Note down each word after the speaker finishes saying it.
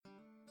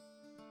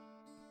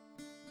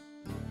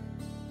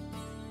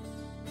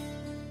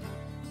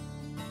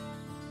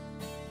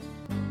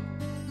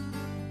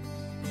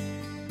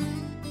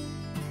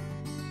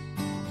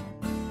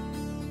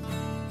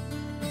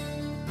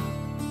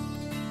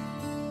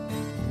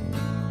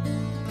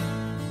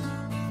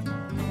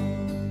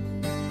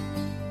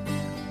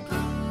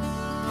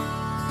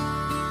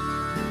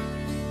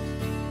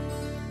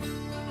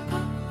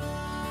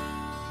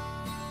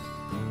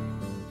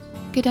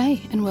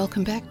G'day and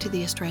welcome back to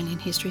the Australian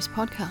Histories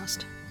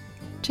podcast.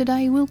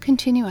 Today we'll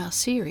continue our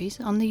series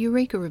on the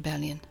Eureka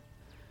Rebellion.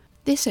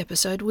 This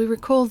episode we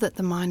recall that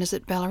the miners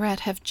at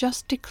Ballarat have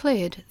just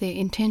declared their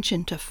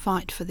intention to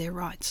fight for their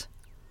rights.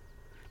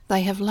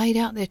 They have laid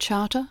out their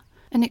charter,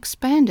 an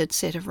expanded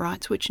set of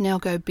rights which now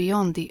go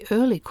beyond the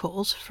early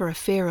calls for a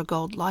fairer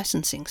gold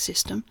licensing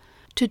system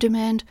to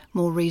demand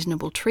more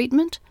reasonable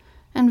treatment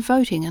and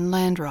voting and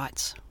land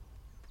rights.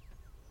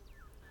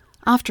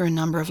 After a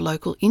number of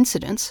local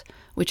incidents,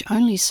 which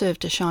only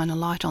served to shine a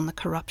light on the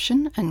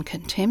corruption and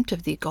contempt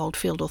of the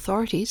goldfield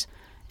authorities,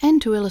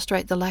 and to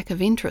illustrate the lack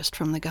of interest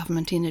from the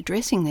government in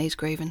addressing these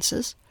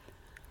grievances,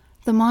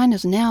 the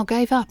miners now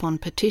gave up on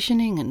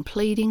petitioning and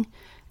pleading,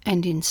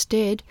 and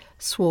instead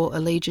swore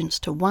allegiance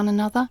to one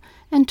another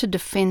and to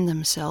defend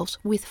themselves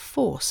with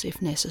force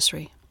if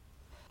necessary.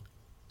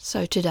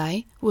 So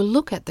today we'll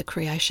look at the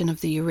creation of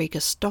the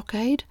Eureka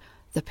Stockade,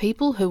 the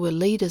people who were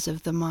leaders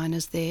of the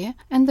miners there,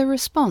 and the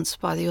response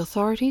by the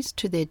authorities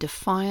to their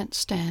defiant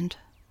stand.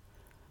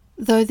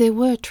 Though there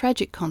were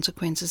tragic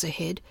consequences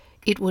ahead,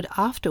 it would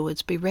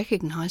afterwards be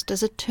recognised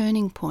as a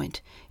turning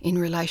point in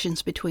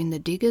relations between the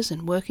diggers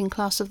and working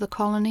class of the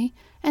colony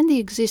and the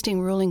existing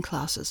ruling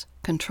classes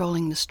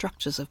controlling the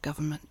structures of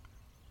government.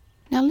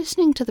 Now,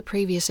 listening to the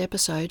previous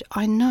episode,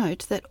 I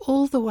note that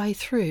all the way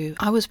through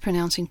I was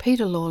pronouncing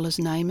Peter Lawler's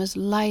name as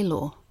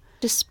Laylaw,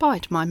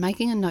 despite my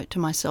making a note to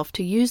myself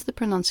to use the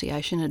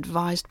pronunciation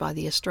advised by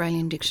the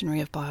Australian Dictionary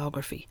of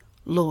Biography,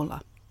 Lawler.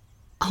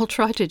 I'll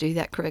try to do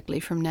that correctly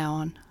from now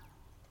on.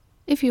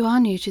 If you are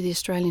new to the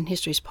Australian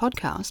Histories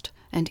podcast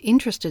and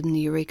interested in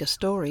the Eureka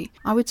story,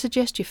 I would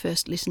suggest you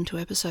first listen to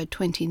episode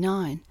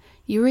 29,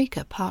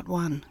 Eureka Part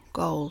 1,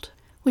 Gold,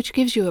 which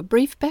gives you a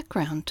brief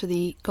background to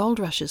the gold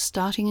rushes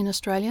starting in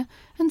Australia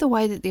and the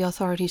way that the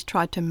authorities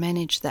tried to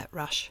manage that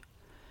rush.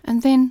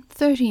 And then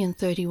 30 and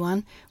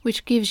 31,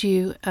 which gives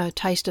you a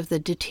taste of the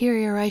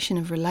deterioration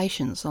of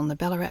relations on the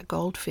Ballarat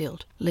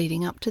goldfield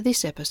leading up to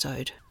this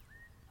episode.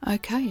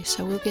 Okay,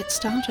 so we'll get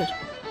started.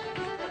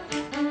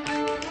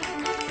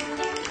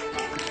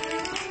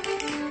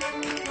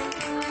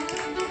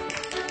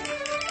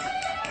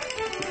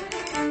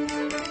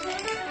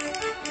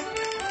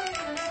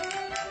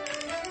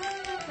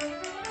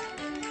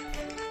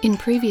 In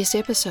previous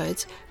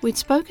episodes, we'd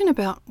spoken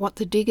about what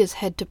the diggers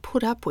had to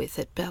put up with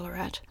at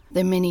Ballarat,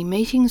 the many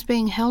meetings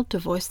being held to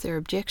voice their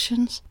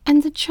objections,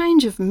 and the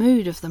change of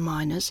mood of the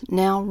miners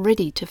now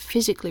ready to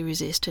physically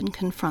resist and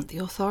confront the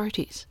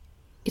authorities.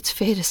 It's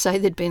fair to say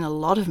there'd been a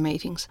lot of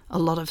meetings, a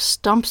lot of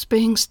stumps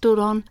being stood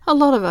on, a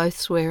lot of oath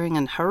swearing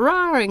and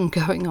hurrahing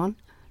going on.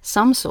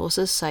 Some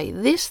sources say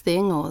this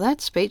thing or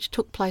that speech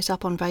took place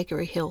up on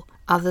Bakery Hill.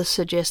 Others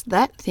suggest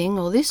that thing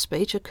or this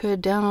speech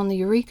occurred down on the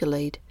Eureka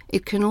Lead.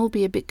 It can all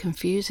be a bit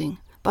confusing,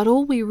 but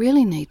all we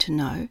really need to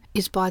know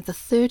is by the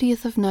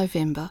 30th of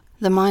November,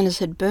 the miners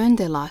had burned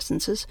their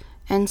licences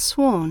and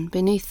sworn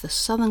beneath the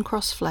Southern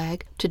Cross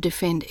flag to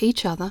defend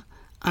each other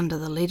under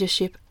the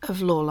leadership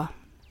of Lawler.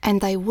 And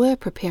they were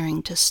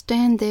preparing to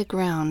stand their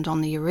ground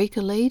on the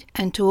Eureka Lead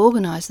and to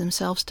organise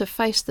themselves to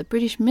face the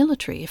British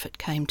military if it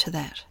came to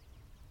that.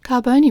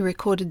 Carboni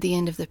recorded the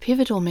end of the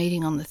pivotal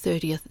meeting on the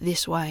 30th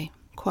this way,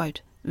 quote,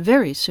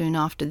 "Very soon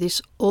after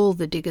this all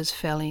the diggers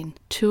fell in,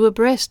 two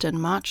abreast and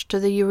marched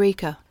to the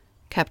Eureka.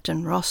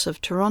 Captain Ross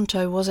of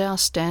Toronto was our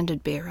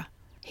standard bearer.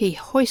 He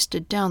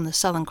hoisted down the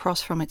Southern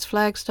Cross from its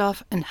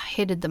flagstaff and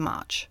headed the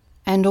march.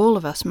 And all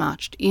of us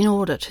marched in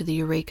order to the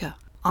Eureka.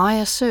 I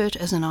assert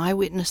as an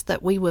eyewitness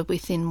that we were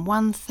within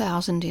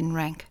 1,000 in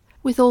rank,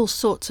 with all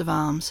sorts of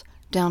arms,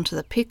 down to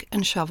the pick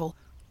and shovel.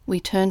 We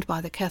turned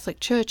by the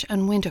Catholic Church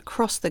and went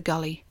across the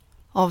gully.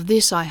 Of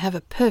this I have a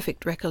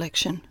perfect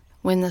recollection.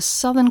 When the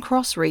Southern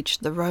Cross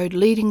reached the road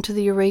leading to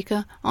the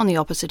Eureka, on the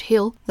opposite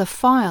hill, the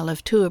file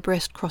of two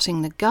abreast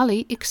crossing the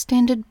gully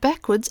extended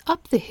backwards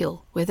up the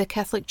hill where the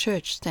Catholic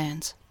Church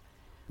stands.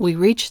 We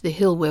reached the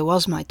hill where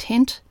was my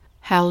tent.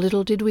 How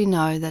little did we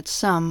know that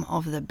some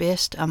of the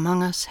best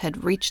among us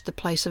had reached the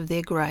place of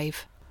their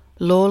grave.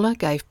 Lawler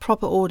gave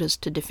proper orders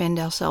to defend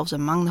ourselves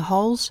among the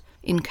holes,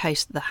 in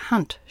case the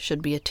hunt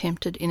should be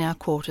attempted in our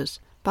quarters.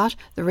 But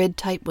the red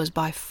tape was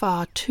by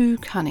far too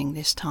cunning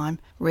this time.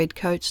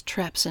 Redcoats,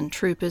 traps and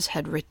troopers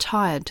had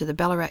retired to the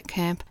Ballarat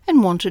camp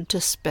and wanted to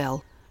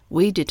spell.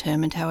 We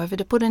determined, however,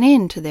 to put an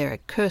end to their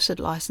accursed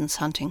licence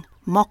hunting,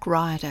 mock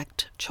riot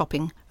act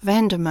chopping,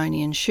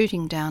 Vandemonian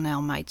shooting down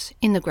our mates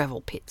in the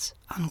gravel pits."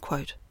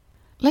 Unquote.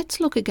 Let's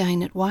look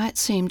again at why it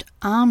seemed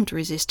armed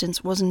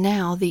resistance was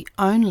now the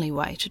only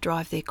way to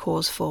drive their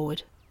cause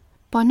forward.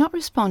 By not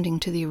responding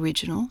to the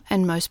original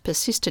and most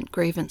persistent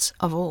grievance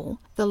of all,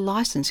 the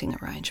licensing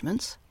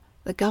arrangements,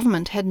 the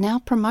government had now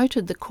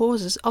promoted the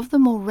causes of the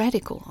more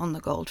radical on the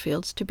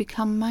goldfields to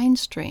become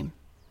mainstream.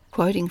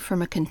 Quoting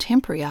from a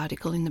contemporary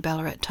article in the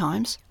Ballarat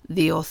Times,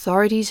 the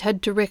authorities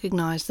had to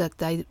recognise that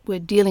they were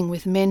dealing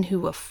with men who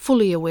were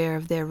fully aware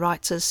of their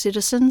rights as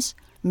citizens,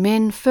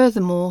 men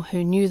furthermore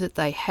who knew that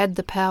they had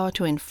the power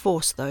to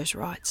enforce those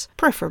rights,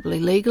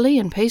 preferably legally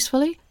and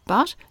peacefully,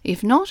 but,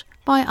 if not,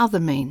 by other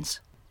means.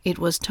 It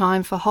was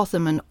time for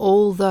Hotham and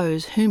all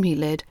those whom he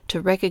led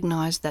to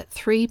recognise that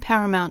 3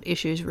 paramount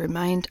issues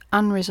remained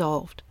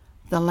unresolved: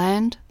 the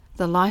land,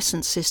 the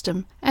licence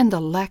system, and the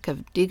lack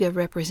of digger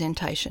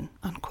representation."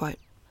 Unquote.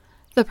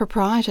 The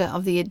proprietor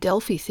of the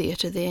Adelphi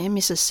Theatre there,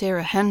 Mrs.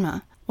 Sarah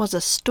Hanmer, was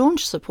a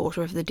staunch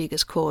supporter of the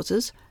diggers'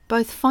 causes,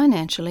 both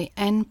financially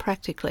and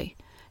practically,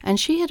 and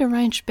she had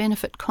arranged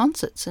benefit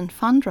concerts and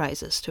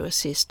fundraisers to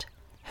assist.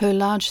 Her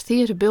large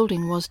theatre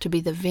building was to be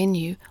the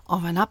venue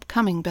of an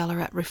upcoming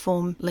Ballarat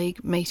Reform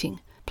League meeting,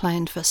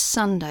 planned for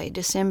Sunday,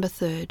 December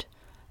 3rd,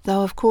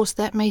 though of course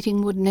that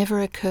meeting would never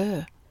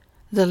occur.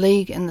 The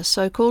League and the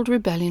so-called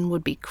rebellion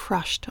would be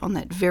crushed on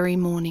that very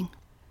morning.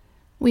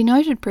 We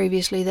noted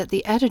previously that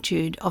the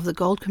attitude of the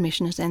Gold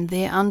Commissioners and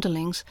their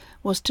underlings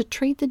was to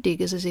treat the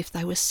diggers as if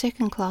they were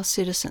second-class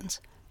citizens,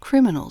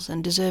 criminals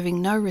and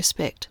deserving no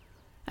respect,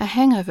 a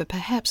hangover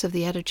perhaps of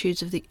the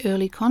attitudes of the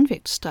early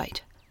convict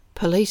state,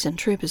 police and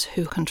troopers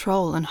who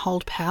control and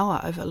hold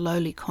power over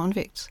lowly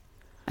convicts.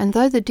 And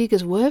though the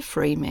diggers were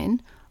free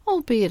men,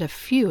 albeit a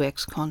few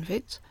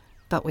ex-convicts,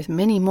 but with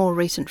many more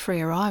recent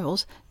free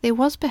arrivals, there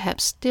was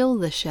perhaps still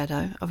the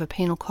shadow of a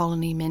penal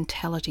colony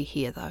mentality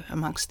here, though,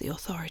 amongst the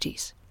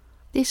authorities.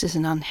 This is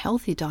an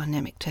unhealthy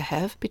dynamic to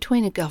have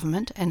between a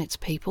government and its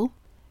people.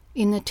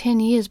 In the 10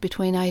 years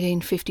between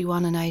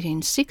 1851 and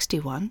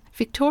 1861,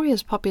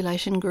 Victoria's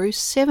population grew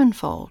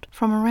 7-fold,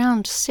 from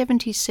around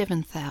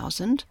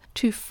 77,000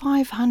 to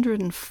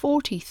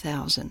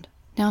 540,000.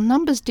 Now,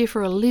 numbers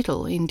differ a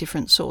little in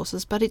different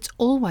sources, but it's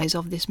always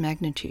of this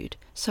magnitude,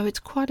 so it's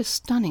quite a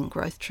stunning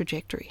growth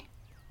trajectory.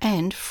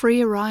 And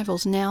free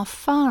arrivals now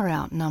far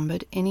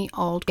outnumbered any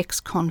old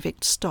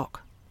ex-convict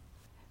stock.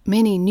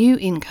 Many new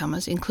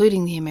incomers,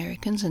 including the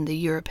Americans and the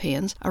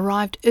Europeans,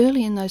 arrived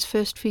early in those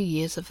first few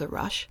years of the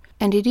rush,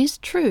 and it is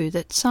true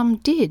that some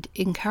did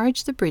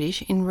encourage the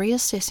British in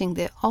reassessing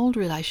their old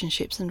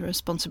relationships and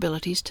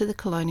responsibilities to the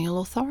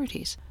colonial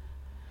authorities.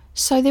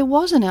 So there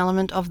was an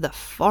element of the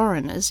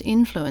foreigners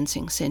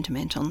influencing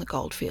sentiment on the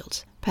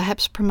goldfields,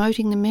 perhaps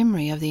promoting the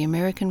memory of the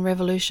American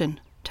Revolution.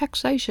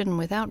 Taxation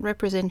without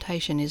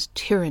representation is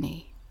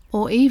tyranny.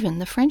 Or even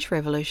the French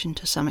Revolution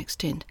to some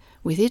extent,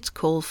 with its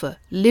call for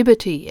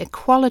liberty,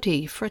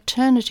 equality,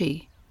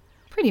 fraternity.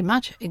 Pretty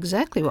much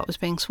exactly what was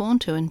being sworn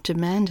to and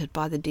demanded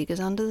by the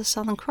diggers under the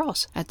Southern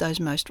Cross at those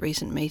most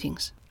recent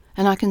meetings.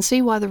 And I can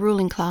see why the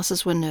ruling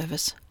classes were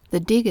nervous. The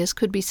diggers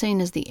could be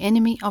seen as the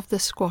enemy of the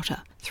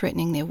squatter,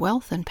 threatening their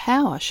wealth and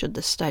power should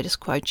the status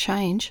quo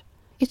change.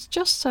 It's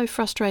just so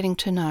frustrating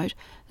to note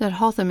that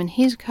Hotham and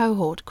his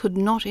cohort could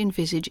not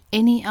envisage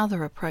any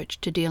other approach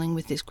to dealing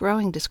with this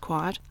growing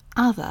disquiet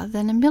other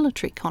than a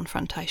military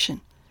confrontation.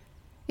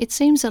 It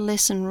seems a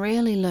lesson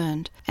rarely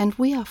learned, and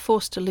we are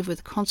forced to live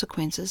with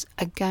consequences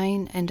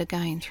again and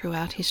again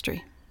throughout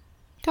history.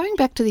 Going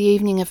back to the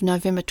evening of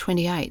November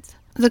 28th,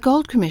 the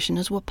Gold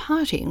Commissioners were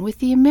partying with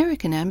the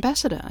American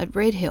ambassador at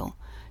Red Hill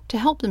to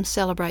help them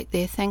celebrate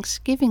their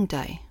Thanksgiving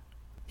Day.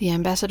 The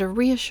ambassador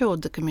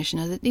reassured the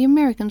Commissioner that the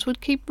Americans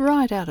would keep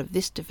right out of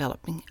this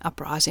developing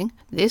uprising.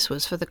 This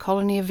was for the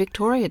colony of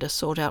Victoria to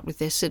sort out with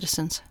their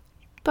citizens.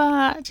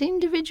 But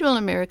individual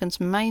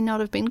Americans may not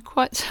have been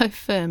quite so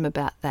firm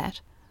about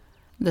that.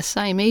 The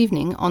same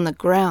evening, on the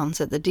grounds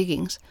at the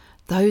diggings,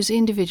 those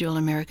individual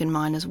American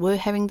miners were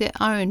having their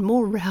own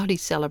more rowdy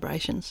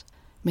celebrations.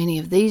 Many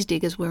of these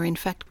diggers were in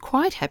fact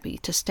quite happy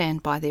to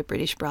stand by their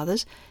British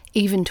brothers,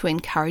 even to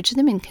encourage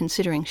them in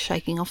considering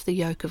shaking off the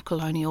yoke of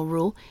colonial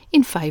rule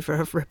in favour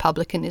of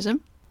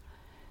republicanism.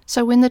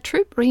 So when the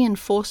troop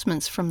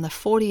reinforcements from the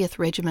 40th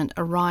Regiment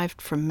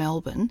arrived from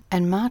Melbourne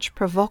and marched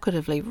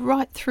provocatively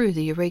right through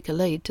the Eureka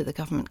Lead to the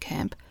government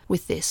camp,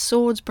 with their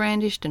swords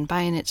brandished and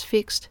bayonets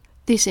fixed,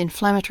 this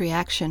inflammatory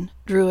action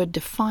drew a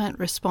defiant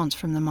response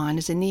from the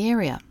miners in the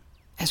area,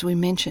 as we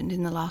mentioned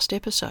in the last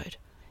episode.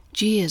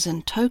 Jeers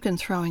and token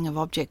throwing of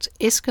objects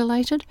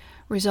escalated,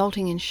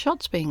 resulting in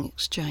shots being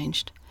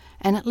exchanged,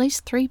 and at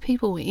least 3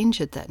 people were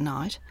injured that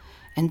night,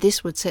 and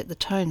this would set the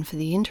tone for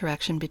the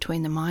interaction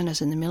between the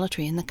miners and the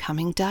military in the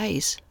coming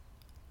days.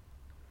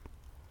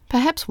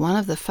 Perhaps one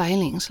of the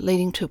failings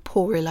leading to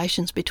poor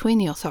relations between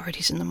the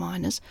authorities and the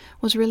miners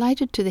was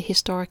related to the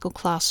historical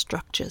class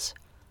structures.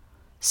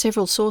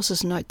 Several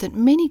sources note that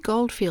many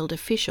goldfield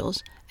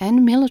officials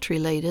and military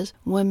leaders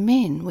were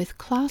men with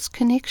class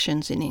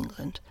connections in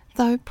England,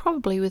 though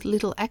probably with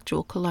little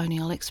actual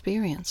colonial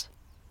experience.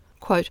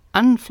 Quote,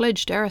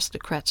 unfledged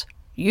aristocrats,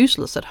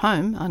 useless at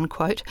home,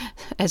 unquote,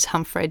 as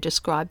Humphrey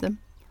described them.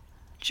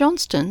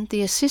 Johnston,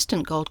 the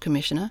Assistant Gold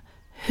Commissioner,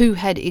 who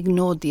had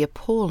ignored the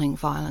appalling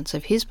violence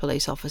of his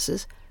police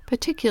officers,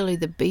 particularly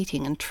the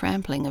beating and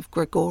trampling of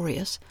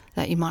Gregorius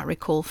that you might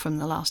recall from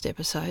the last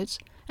episodes,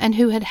 and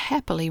who had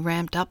happily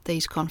ramped up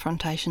these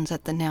confrontations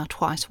at the now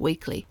twice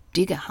weekly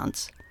digger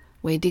hunts,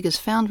 where diggers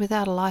found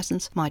without a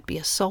licence might be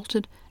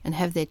assaulted and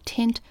have their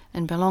tent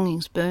and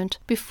belongings burnt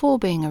before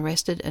being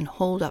arrested and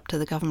hauled up to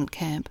the government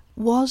camp,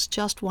 was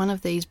just one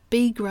of these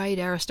B-grade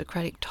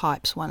aristocratic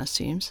types, one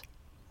assumes.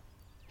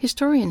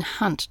 Historian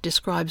Hunt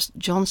describes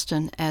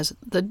Johnston as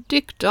the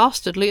Dick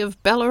Dastardly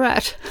of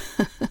Ballarat.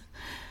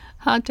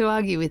 Hard to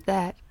argue with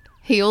that.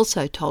 He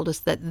also told us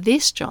that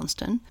this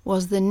Johnston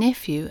was the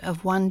nephew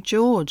of one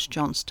George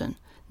Johnston,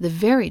 the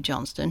very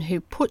Johnston who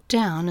put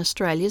down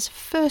Australia's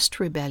first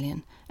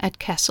rebellion at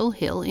Castle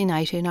Hill in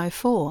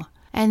 1804.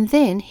 And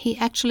then he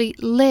actually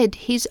led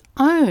his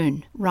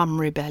own rum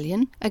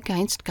rebellion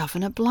against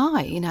Governor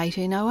Bligh in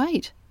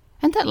 1808.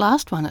 And that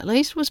last one, at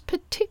least, was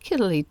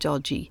particularly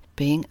dodgy,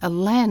 being a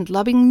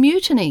land-lubbing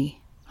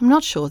mutiny. I'm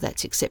not sure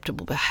that's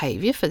acceptable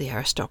behaviour for the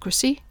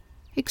aristocracy.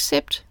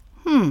 Except,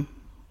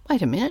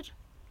 wait a minute.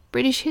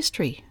 British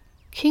history.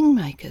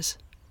 Kingmakers.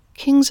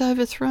 Kings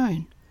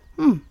overthrown.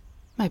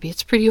 Maybe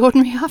it's pretty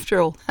ordinary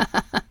after all.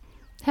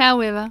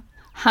 However,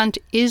 Hunt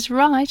is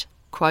right.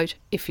 Quote,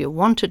 if you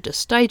wanted to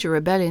stage a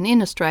rebellion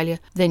in Australia,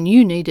 then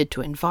you needed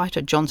to invite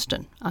a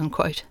Johnston,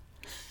 unquote.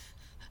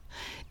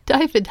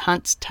 David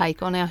Hunt's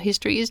take on our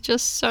history is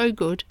just so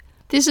good.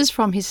 This is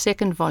from his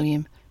second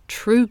volume,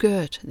 True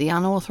Girt, The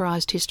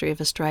Unauthorised History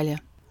of Australia.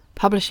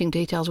 Publishing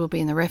details will be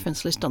in the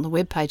reference list on the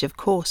webpage, of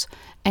course,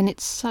 and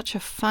it's such a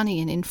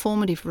funny and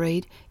informative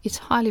read, it's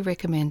highly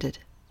recommended.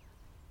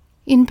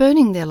 In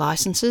burning their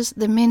licences,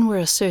 the men were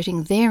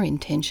asserting their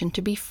intention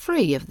to be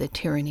free of the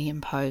tyranny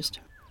imposed.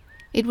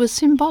 It was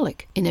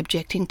symbolic in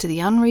objecting to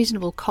the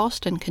unreasonable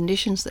cost and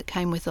conditions that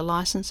came with the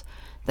licence,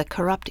 the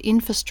corrupt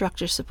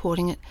infrastructure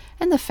supporting it,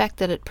 and the fact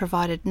that it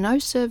provided no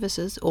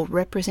services or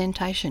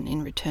representation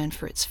in return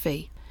for its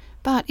fee.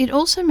 But it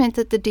also meant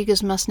that the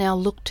diggers must now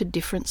look to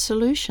different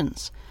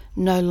solutions.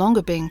 No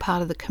longer being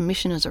part of the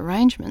Commissioner's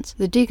arrangements,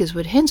 the diggers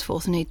would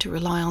henceforth need to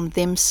rely on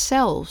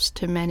themselves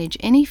to manage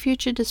any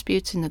future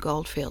disputes in the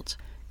goldfields,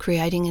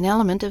 creating an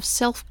element of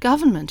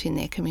self-government in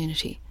their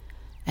community.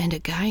 And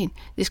again,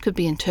 this could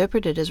be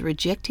interpreted as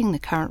rejecting the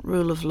current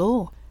rule of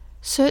law.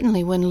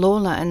 Certainly when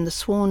Lawler and the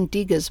sworn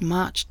diggers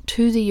marched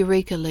to the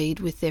Eureka Lead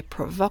with their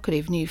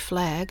provocative new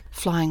flag,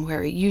 flying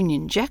where a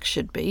Union Jack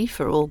should be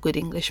for all good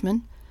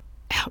Englishmen.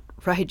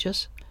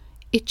 Outrageous.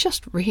 It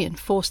just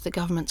reinforced the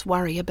government's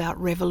worry about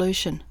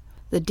revolution.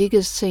 The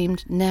diggers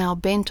seemed now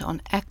bent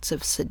on acts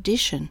of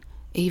sedition,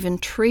 even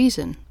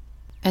treason.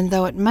 And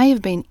though it may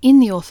have been in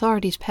the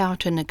authorities' power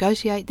to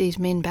negotiate these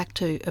men back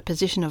to a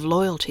position of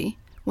loyalty,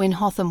 when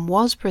Hotham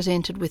was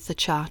presented with the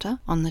charter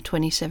on the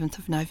 27th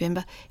of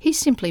November, he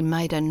simply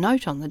made a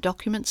note on the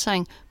document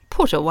saying,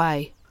 "Put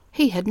away."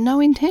 He had no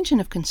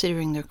intention of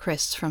considering the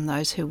requests from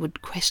those who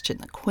would question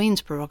the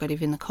Queen's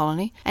prerogative in the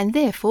colony, and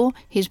therefore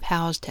his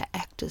powers to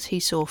act as he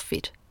saw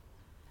fit.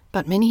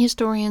 But many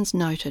historians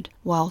noted,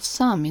 while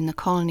some in the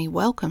colony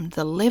welcomed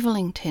the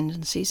levelling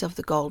tendencies of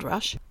the gold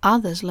rush,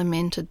 others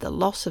lamented the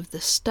loss of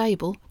the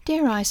stable,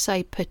 dare I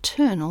say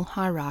paternal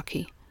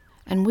hierarchy.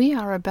 And we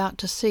are about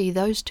to see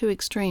those two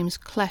extremes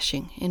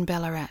clashing in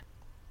Ballarat.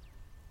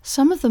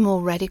 Some of the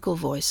more radical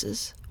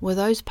voices were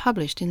those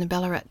published in the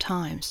Ballarat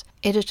Times,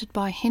 edited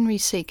by Henry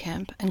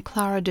Seecamp and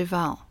Clara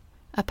Duval,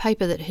 a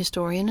paper that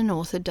historian and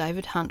author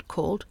David Hunt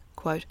called,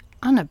 quote,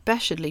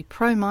 unabashedly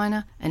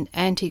pro-miner and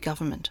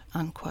anti-government,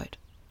 unquote.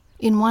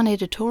 In one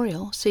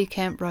editorial,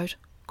 Seecamp wrote,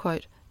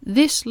 quote,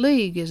 this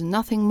league is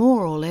nothing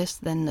more or less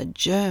than the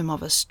germ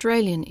of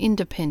Australian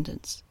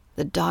independence.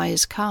 The die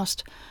is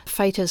cast,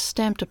 fate has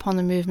stamped upon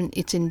the movement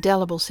its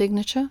indelible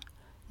signature.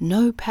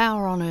 No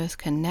power on earth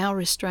can now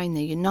restrain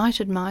the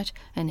united might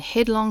and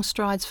headlong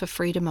strides for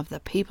freedom of the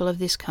people of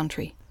this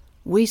country.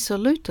 We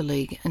salute the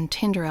League and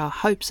tender our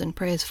hopes and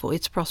prayers for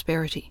its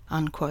prosperity,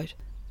 unquote.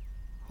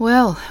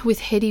 Well, with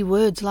heady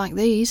words like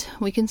these,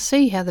 we can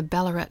see how the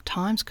Ballarat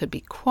Times could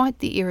be quite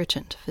the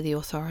irritant for the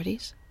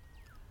authorities.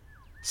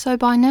 So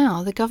by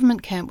now the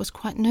government camp was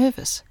quite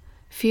nervous,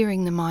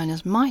 fearing the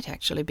miners might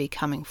actually be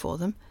coming for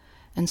them,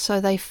 and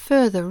so they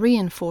further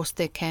reinforced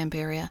their camp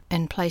area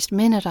and placed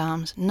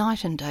men-at-arms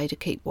night and day to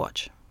keep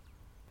watch.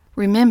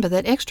 Remember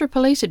that extra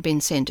police had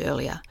been sent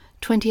earlier.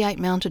 28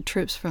 mounted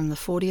troops from the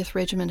 40th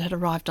Regiment had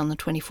arrived on the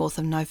 24th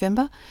of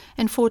November,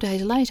 and 4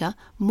 days later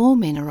more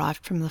men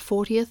arrived from the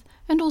 40th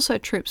and also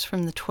troops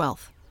from the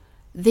 12th.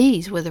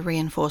 These were the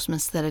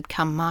reinforcements that had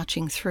come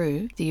marching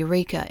through the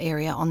Eureka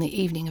area on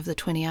the evening of the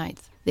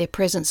 28th, their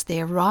presence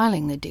there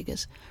riling the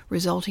diggers,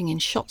 resulting in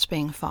shots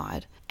being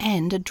fired,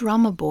 and a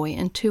drummer boy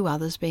and 2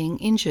 others being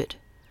injured.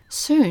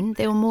 Soon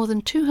there were more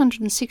than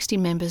 260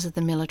 members of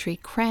the military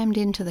crammed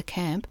into the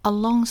camp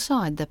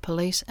alongside the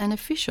police and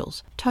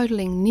officials,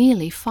 totalling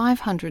nearly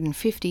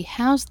 550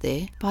 housed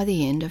there by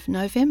the end of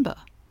November.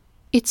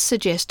 It's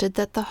suggested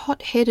that the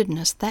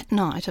hot-headedness that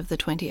night of the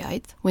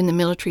 28th, when the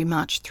military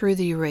marched through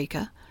the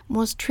Eureka,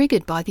 was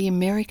triggered by the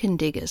American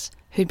diggers,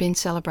 who'd been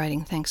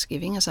celebrating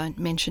Thanksgiving, as I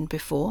mentioned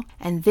before,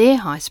 and their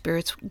high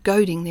spirits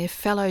goading their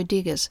fellow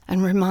diggers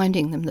and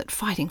reminding them that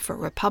fighting for a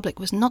republic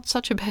was not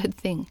such a bad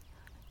thing.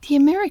 The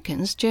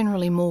Americans,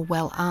 generally more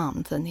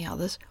well-armed than the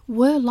others,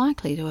 were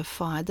likely to have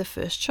fired the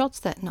first shots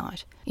that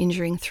night,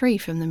 injuring 3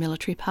 from the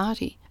military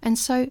party, and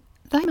so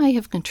they may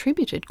have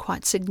contributed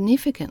quite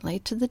significantly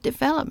to the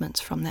developments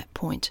from that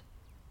point.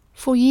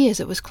 For years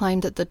it was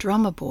claimed that the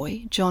drummer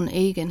boy, John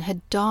Egan,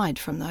 had died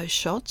from those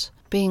shots,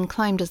 being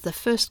claimed as the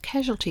first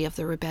casualty of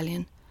the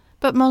rebellion,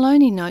 But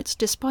Maloney notes,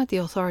 despite the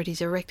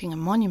authorities erecting a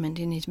monument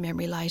in his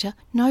memory later,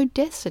 no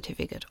death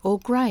certificate or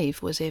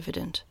grave was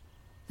evident.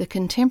 The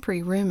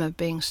contemporary rumour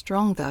being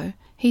strong, though,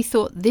 he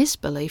thought this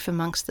belief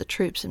amongst the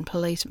troops and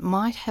police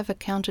might have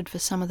accounted for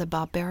some of the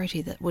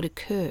barbarity that would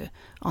occur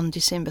on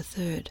December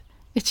 3rd.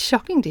 It's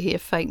shocking to hear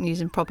fake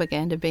news and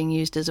propaganda being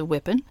used as a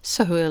weapon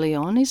so early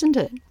on, isn't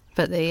it?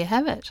 But there you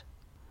have it.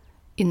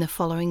 In the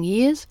following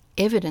years,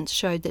 evidence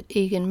showed that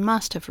Egan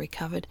must have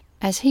recovered,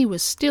 as he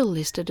was still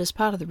listed as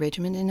part of the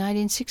regiment in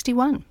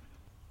 1861.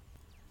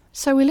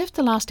 So we left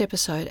the last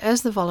episode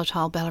as the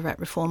volatile Ballarat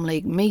Reform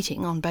League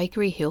meeting on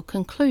Bakery Hill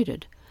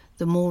concluded.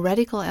 The more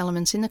radical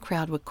elements in the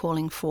crowd were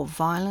calling for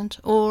violent,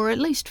 or at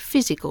least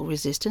physical,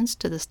 resistance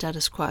to the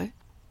status quo.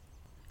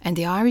 And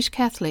the Irish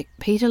Catholic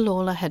Peter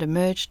Lalor had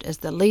emerged as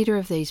the leader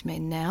of these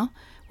men now,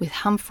 with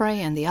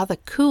Humphrey and the other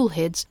cool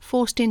heads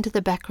forced into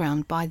the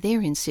background by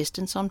their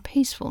insistence on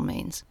peaceful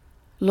means.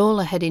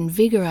 Lalor had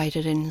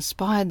invigorated and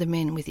inspired the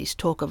men with his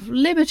talk of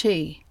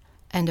liberty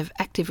and of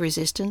active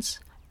resistance,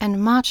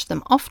 and marched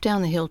them off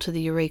down the hill to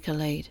the Eureka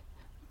Lead.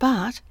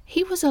 But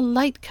he was a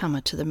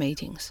latecomer to the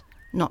meetings,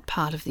 not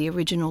part of the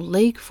original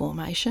League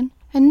formation,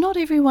 and not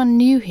everyone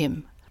knew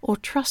him or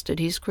trusted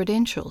his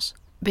credentials,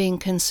 being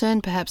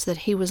concerned perhaps that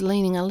he was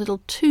leaning a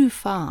little too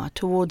far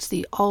towards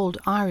the old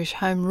Irish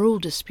Home Rule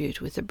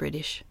dispute with the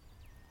British.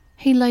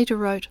 He later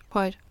wrote,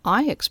 quote,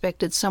 "I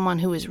expected someone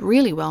who is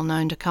really well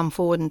known to come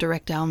forward and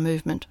direct our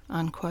movement,"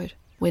 unquote.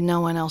 When no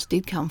one else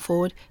did come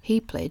forward, he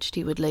pledged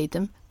he would lead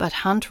them, but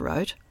Hunt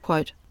wrote,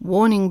 quote,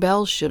 "Warning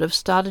bells should have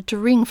started to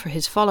ring for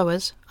his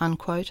followers,"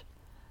 unquote.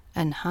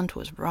 And Hunt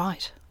was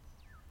right.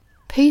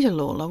 Peter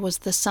Lalor was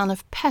the son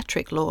of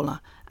Patrick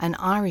Lalor, an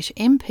Irish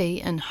MP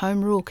and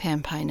Home Rule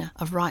campaigner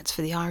of rights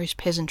for the Irish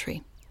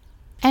peasantry.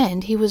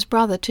 And he was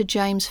brother to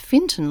James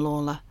Fintan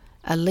Lalor,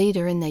 a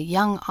leader in the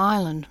Young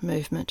Ireland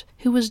movement,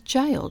 who was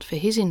jailed for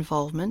his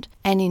involvement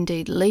and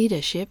indeed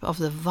leadership of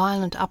the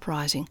violent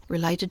uprising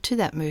related to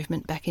that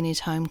movement back in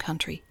his home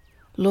country.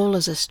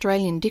 Lawler's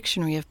Australian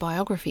Dictionary of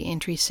Biography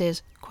entry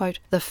says, quote,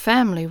 "The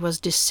family was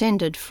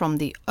descended from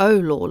the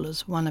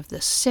O'Lawlers, one of the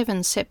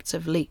 7 septs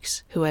of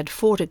Leeks, who had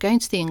fought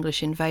against the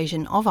English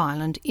invasion of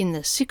Ireland in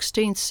the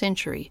 16th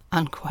century,"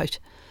 unquote.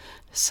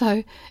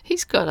 So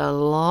he's got a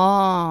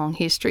long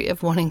history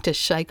of wanting to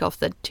shake off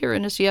the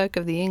tyrannous yoke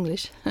of the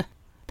English.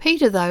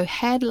 Peter, though,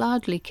 had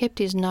largely kept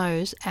his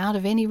nose out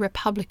of any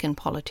Republican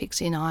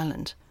politics in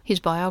Ireland, his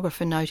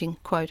biographer noting,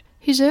 quote,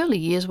 "His early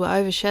years were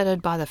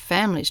overshadowed by the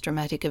family's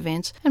dramatic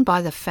events and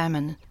by the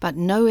famine, but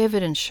no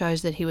evidence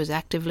shows that he was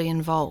actively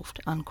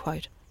involved,"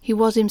 unquote. He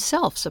was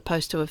himself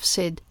supposed to have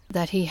said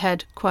that he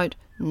had, quote,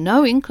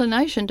 "no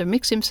inclination to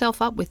mix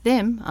himself up with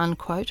them,"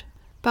 unquote.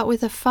 But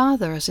with a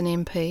father as an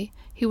MP,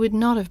 he would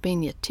not have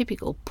been your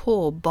typical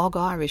poor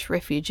bog-Irish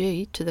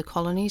refugee to the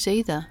colonies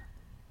either.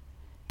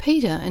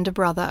 Peter and a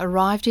brother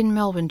arrived in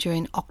Melbourne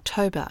during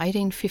October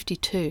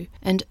 1852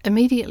 and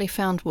immediately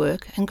found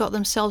work and got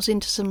themselves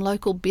into some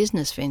local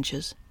business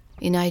ventures.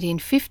 In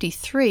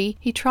 1853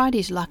 he tried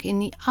his luck in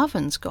the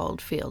Ovens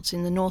goldfields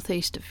in the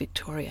northeast of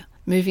Victoria,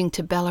 moving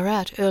to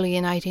Ballarat early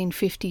in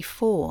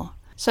 1854.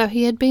 So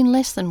he had been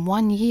less than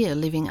 1 year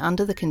living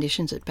under the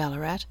conditions at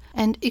Ballarat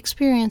and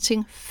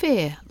experiencing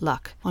fair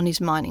luck on his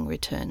mining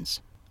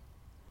returns.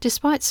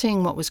 Despite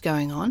seeing what was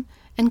going on,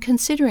 and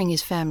considering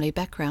his family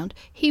background,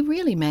 he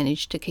really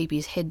managed to keep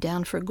his head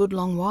down for a good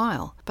long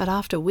while. But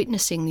after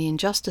witnessing the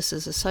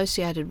injustices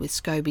associated with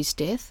Scobie's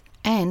death,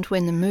 and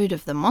when the mood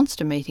of the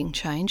monster meeting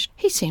changed,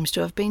 he seems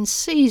to have been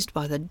seized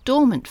by the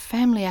dormant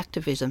family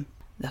activism.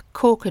 The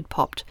cork had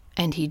popped,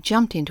 and he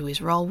jumped into his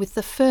role with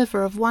the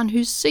fervour of one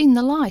who's seen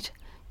the light,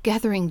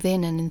 gathering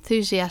then an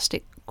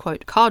enthusiastic,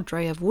 quote,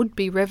 cadre of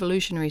would-be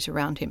revolutionaries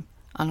around him,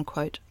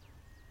 unquote.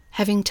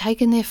 Having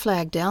taken their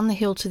flag down the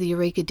hill to the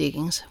Eureka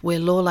diggings, where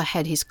Lalor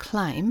had his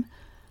claim,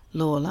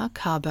 Lalor,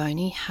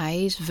 Carboni,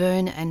 Hayes,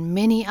 Verne and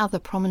many other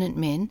prominent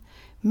men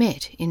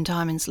met in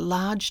Diamond's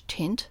large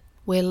tent,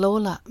 where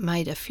Lalor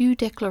made a few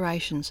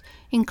declarations,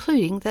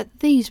 including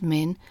that these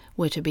men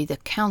were to be the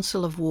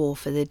council of war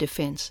for their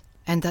defence,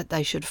 and that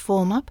they should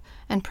form up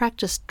and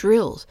practice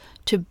drills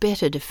to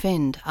better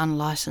defend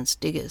unlicensed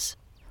diggers.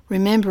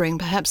 Remembering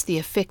perhaps the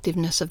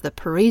effectiveness of the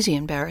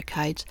Parisian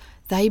barricades,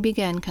 they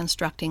began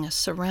constructing a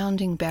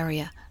surrounding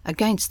barrier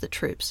against the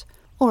troops,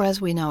 or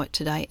as we know it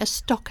today, a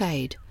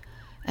stockade,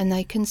 and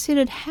they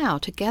considered how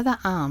to gather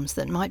arms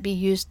that might be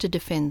used to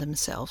defend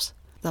themselves.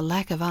 The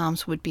lack of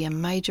arms would be a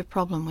major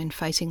problem when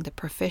facing the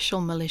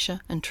professional militia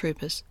and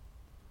troopers.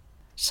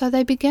 So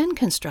they began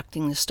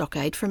constructing the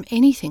stockade from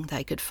anything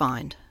they could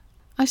find.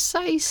 I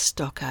say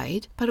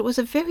stockade, but it was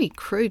a very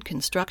crude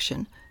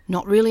construction,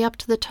 not really up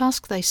to the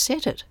task they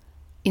set it.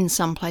 In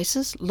some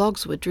places,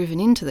 logs were driven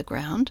into the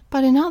ground,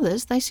 but in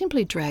others they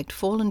simply dragged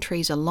fallen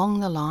trees along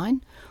the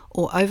line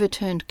or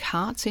overturned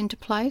carts into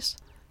place.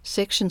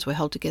 Sections were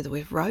held together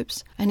with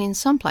ropes, and in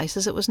some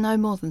places it was no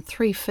more than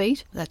 3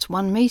 feet, that's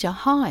 1 metre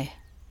high.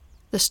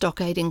 The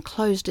stockade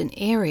enclosed an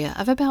area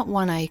of about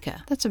 1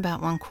 acre, that's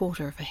about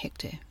 1/4 of a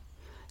hectare,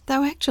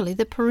 though actually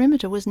the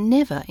perimeter was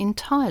never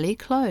entirely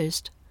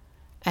closed.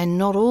 and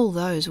not all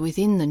those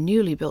within the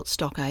newly built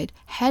stockade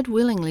had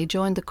willingly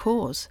joined the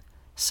cause.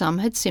 Some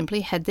had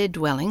simply had their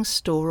dwellings,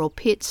 store or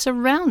pit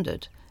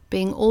surrounded,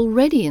 being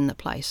already in the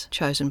place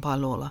chosen by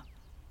Lawler.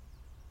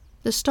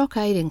 The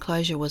stockade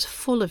enclosure was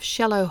full of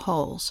shallow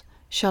holes,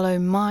 shallow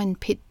mine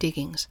pit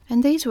diggings,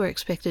 and these were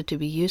expected to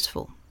be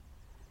useful.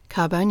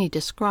 Carboni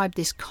described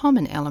this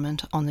common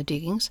element on the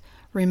diggings,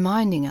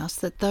 reminding us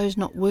that those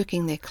not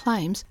working their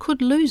claims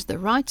could lose the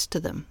rights to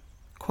them.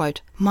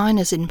 Quote,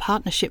 miners in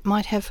partnership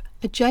might have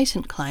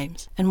adjacent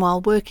claims, and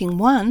while working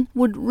one,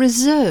 would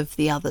reserve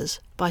the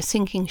others by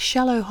sinking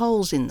shallow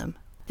holes in them.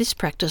 This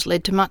practice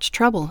led to much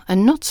trouble,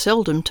 and not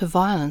seldom to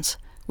violence.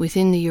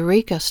 Within the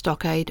Eureka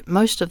stockade,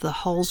 most of the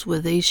holes were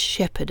these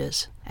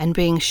shepherders, and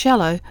being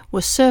shallow,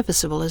 were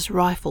serviceable as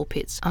rifle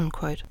pits.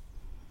 Unquote.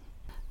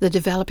 The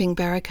developing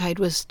barricade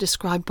was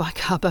described by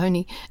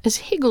Carboni as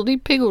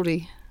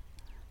higgledy-piggledy.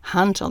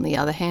 Hunt, on the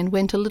other hand,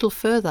 went a little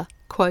further.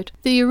 Quote,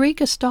 the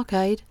Eureka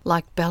stockade,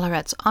 like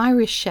Ballarat's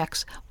Irish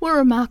shacks, were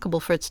remarkable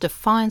for its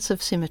defiance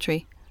of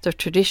symmetry. The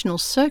traditional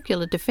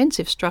circular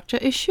defensive structure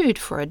eschewed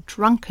for a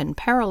drunken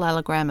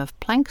parallelogram of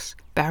planks,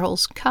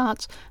 barrels,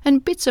 carts,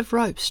 and bits of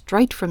rope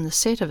straight from the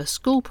set of a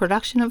school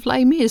production of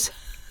Les Mis.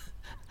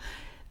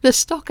 The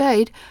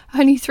stockade,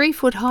 only 3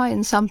 foot high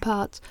in some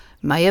parts,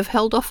 may have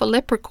held off a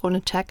leprechaun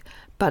attack,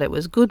 but it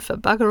was good for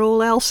bugger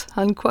all else.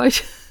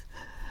 Unquote.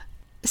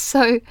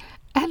 So,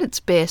 at its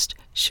best,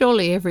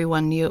 surely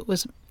everyone knew it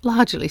was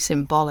largely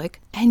symbolic,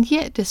 and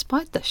yet,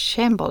 despite the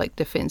shambolic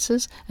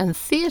defences and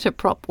theatre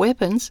prop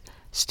weapons,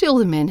 still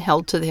the men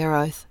held to their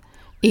oath,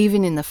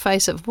 even in the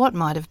face of what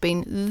might have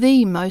been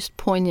the most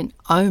poignant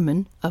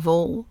omen of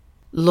all.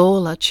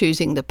 Lawler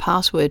choosing the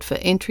password for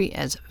entry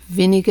as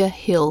Vinegar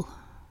Hill.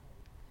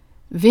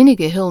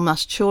 Vinegar Hill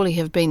must surely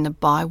have been the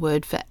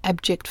byword for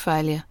abject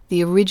failure,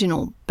 the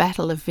original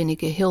Battle of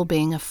Vinegar Hill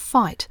being a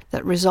fight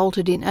that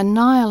resulted in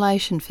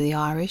annihilation for the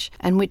Irish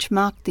and which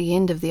marked the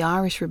end of the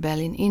Irish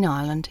Rebellion in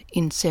Ireland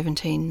in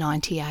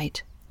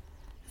 1798.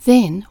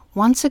 Then,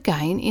 once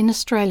again, in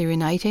Australia in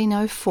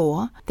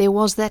 1804, there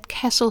was that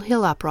Castle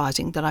Hill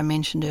uprising that I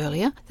mentioned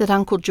earlier that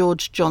Uncle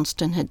George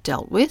Johnston had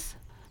dealt with.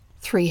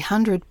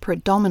 300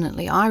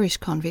 predominantly Irish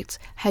convicts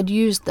had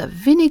used the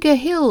Vinegar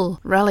Hill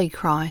rally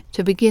cry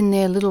to begin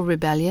their little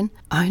rebellion,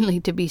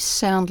 only to be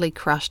soundly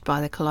crushed by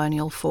the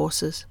colonial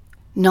forces.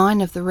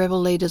 9 of the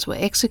rebel leaders were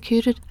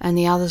executed and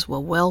the others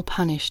were well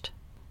punished.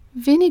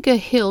 Vinegar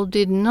Hill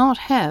did not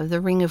have the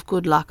ring of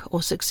good luck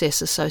or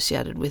success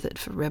associated with it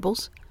for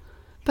rebels.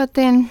 But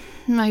then,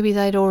 maybe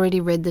they'd already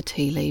read the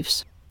tea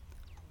leaves.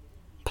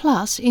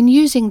 Plus, in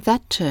using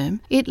that term,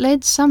 it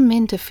led some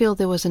men to feel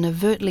there was an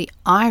overtly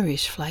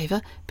Irish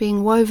flavour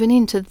being woven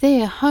into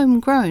their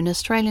homegrown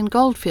Australian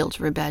Goldfields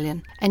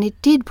rebellion, and it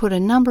did put a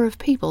number of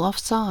people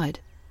offside.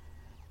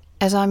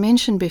 As I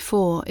mentioned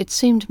before, it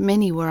seemed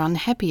many were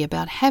unhappy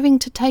about having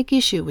to take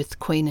issue with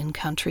Queen and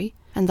Country,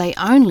 and they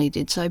only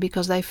did so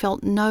because they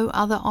felt no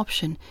other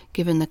option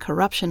given the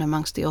corruption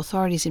amongst the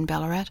authorities in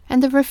Ballarat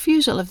and the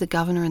refusal of the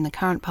Governor and the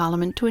current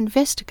Parliament to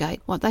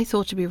investigate what they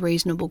thought to be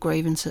reasonable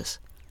grievances.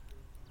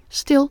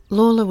 Still,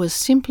 Lawler was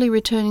simply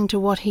returning to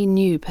what he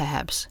knew,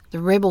 perhaps, the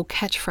rebel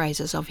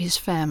catchphrases of his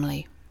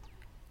family.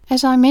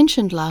 As I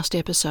mentioned last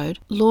episode,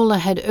 Lawler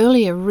had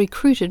earlier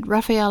recruited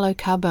Raffaello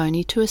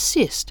Carboni to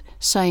assist,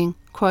 saying,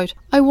 quote,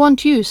 I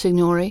want you,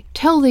 Signore,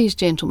 tell these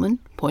gentlemen,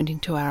 pointing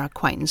to our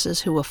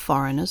acquaintances who were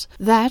foreigners,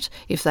 that,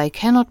 if they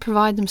cannot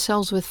provide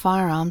themselves with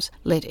firearms,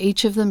 let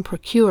each of them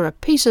procure a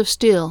piece of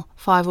steel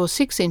 5 or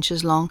 6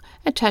 inches long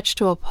attached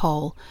to a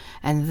pole,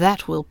 and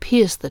that will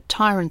pierce the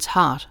tyrant's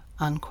heart.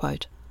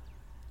 Unquote.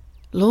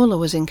 Lawler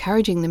was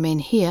encouraging the men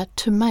here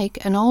to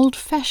make an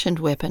old-fashioned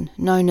weapon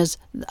known as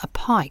a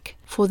pike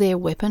for their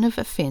weapon of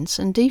offence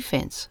and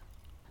defence.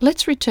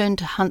 Let's return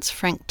to Hunt's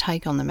frank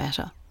take on the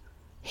matter.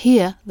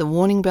 Here, the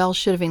warning bell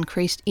should have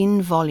increased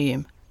in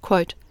volume.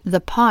 Quote, the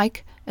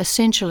pike,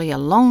 essentially a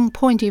long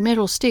pointy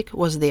metal stick,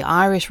 was the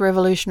Irish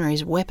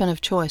revolutionaries' weapon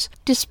of choice,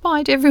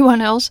 despite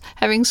everyone else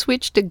having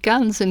switched to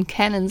guns and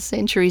cannons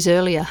centuries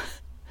earlier.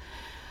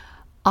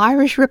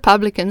 Irish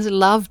Republicans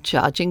loved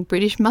charging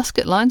British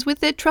musket lines with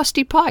their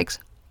trusty pikes,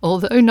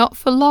 although not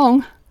for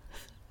long.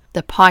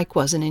 The pike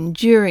was an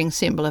enduring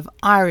symbol of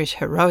Irish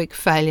heroic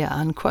failure.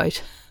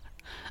 Unquote.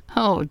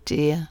 Oh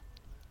dear.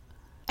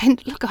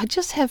 And look, I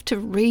just have to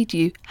read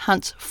you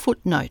Hunt's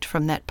footnote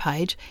from that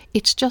page.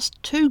 It's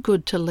just too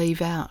good to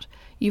leave out.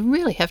 You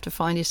really have to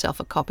find yourself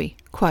a copy.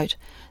 Quote,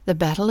 the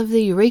Battle of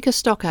the Eureka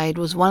Stockade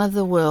was one of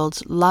the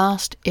world's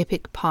last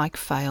epic pike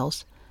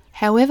fails.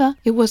 However,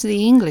 it was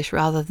the English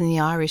rather than the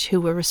Irish who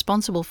were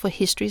responsible for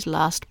history's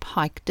last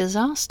pike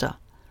disaster.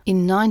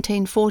 In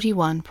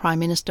 1941, Prime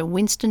Minister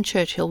Winston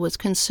Churchill was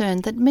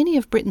concerned that many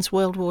of Britain's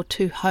World War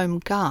II Home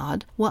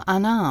Guard were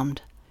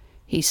unarmed.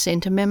 He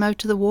sent a memo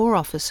to the War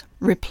Office,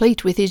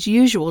 replete with his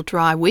usual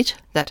dry wit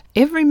that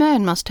every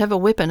man must have a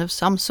weapon of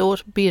some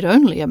sort, be it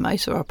only a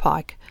mace or a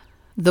pike.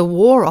 The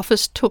War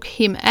Office took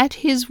him at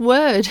his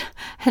word,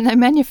 and they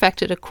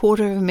manufactured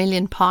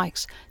 250,000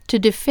 pikes to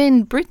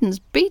defend Britain's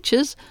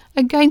beaches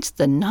against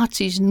the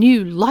Nazis'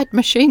 new light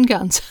machine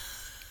guns.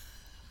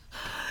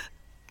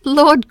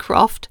 Lord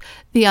Croft,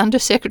 the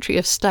Under-Secretary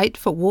of State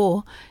for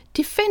War,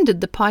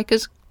 defended the pike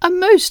as a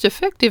most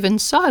effective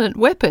and silent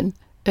weapon,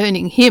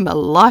 earning him a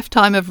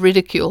lifetime of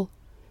ridicule,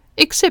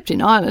 except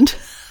in Ireland.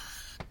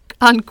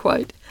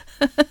 Unquote.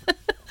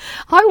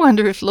 I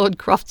wonder if Lord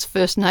Croft's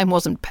first name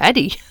wasn't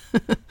Paddy.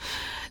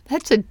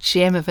 That's a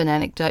gem of an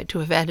anecdote to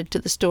have added to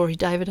the story,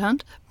 David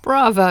Hunt.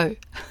 Bravo!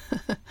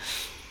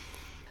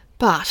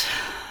 But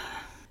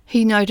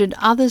he noted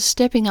others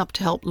stepping up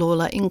to help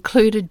Lawler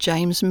included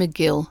James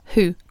McGill,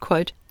 who,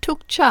 quote,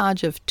 took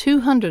charge of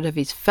 200 of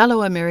his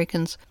fellow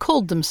Americans,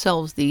 called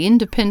themselves the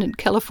Independent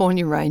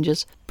California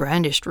Rangers,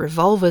 brandished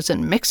revolvers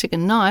and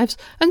Mexican knives,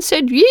 and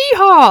said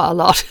 "Yee-haw" a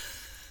lot.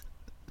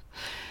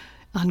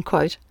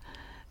 Unquote.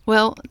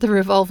 Well, the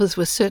revolvers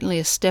were certainly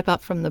a step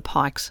up from the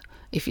pikes,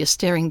 if you're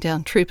staring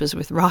down troopers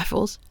with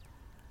rifles.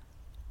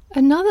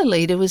 Another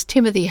leader was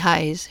Timothy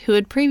Hayes, who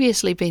had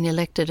previously been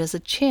elected as a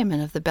chairman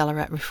of the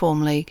Ballarat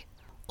Reform League.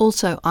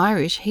 Also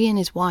Irish, he and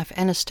his wife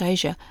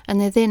Anastasia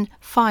and their then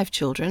 5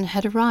 children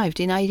had arrived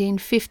in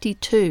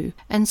 1852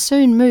 and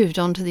soon moved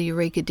on to the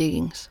Eureka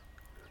diggings.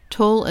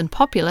 Tall and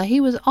popular, he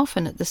was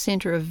often at the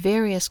centre of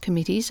various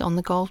committees on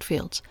the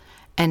goldfields,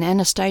 and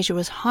Anastasia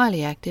was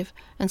highly active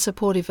and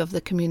supportive of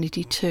the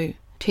community too,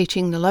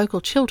 teaching the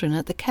local children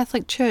at the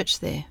Catholic Church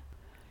there.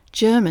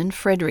 German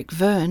Frederick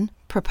Verne,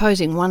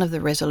 proposing one of the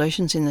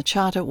resolutions in the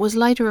Charter, was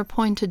later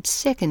appointed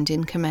second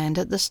in command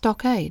at the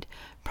stockade,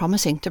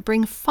 promising to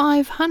bring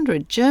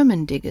 500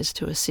 German diggers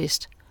to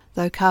assist,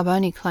 though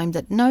Carboni claimed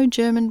that no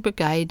German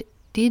brigade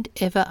did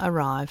ever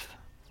arrive.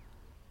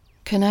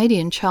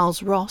 Canadian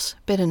Charles Ross,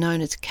 better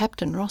known as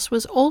Captain Ross,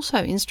 was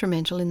also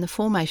instrumental in the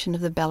formation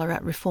of the Ballarat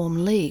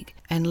Reform League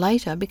and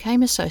later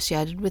became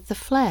associated with the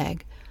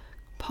flag,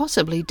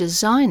 possibly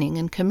designing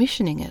and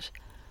commissioning it,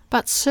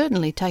 but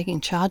certainly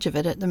taking charge of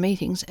it at the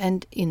meetings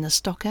and in the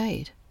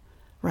stockade.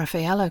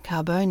 Raffaello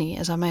Carboni,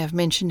 as I may have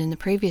mentioned in the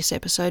previous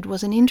episode,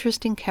 was an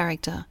interesting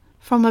character.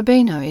 From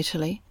Urbino,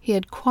 Italy, he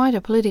had quite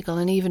a political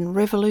and even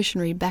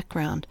revolutionary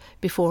background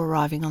before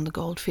arriving on the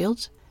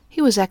goldfields.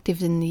 He was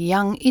active in the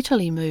Young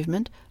Italy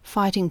movement,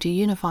 fighting to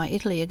unify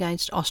Italy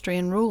against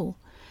Austrian rule,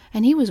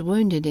 and he was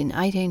wounded in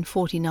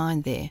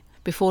 1849 there,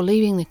 before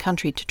leaving the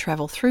country to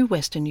travel through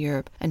Western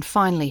Europe and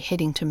finally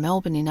heading to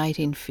Melbourne in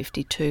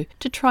 1852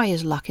 to try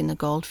his luck in the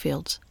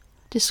goldfields.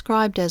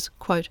 Described as,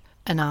 quote,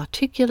 an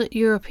articulate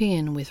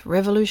European with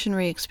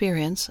revolutionary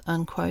experience,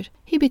 unquote,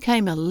 he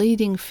became a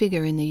leading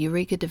figure in the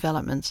Eureka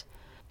developments,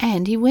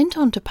 and he went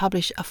on to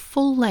publish a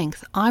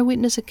full-length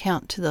eyewitness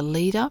account to the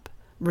lead-up,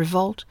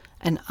 revolt,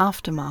 and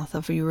aftermath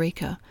of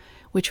Eureka,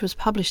 which was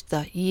published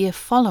the year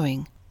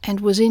following, and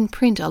was in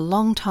print a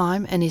long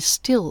time and is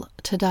still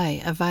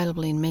today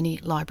available in many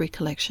library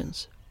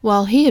collections.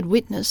 While he had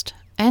witnessed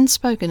and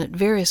spoken at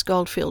various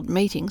goldfield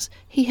meetings,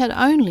 he had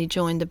only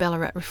joined the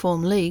Ballarat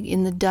Reform League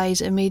in the days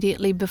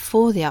immediately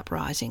before the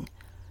uprising.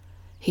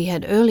 He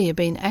had earlier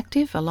been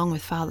active, along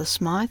with Father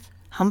Smythe,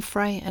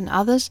 Humphrey and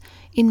others,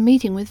 in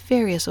meeting with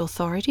various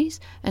authorities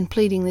and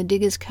pleading the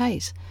diggers'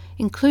 case,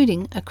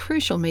 including a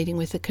crucial meeting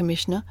with the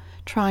Commissioner,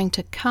 trying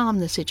to calm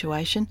the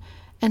situation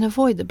and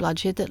avoid the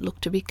bloodshed that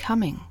looked to be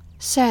coming.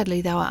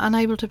 Sadly, they were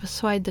unable to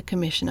persuade the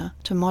Commissioner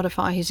to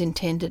modify his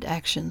intended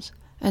actions,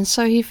 and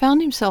so he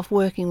found himself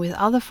working with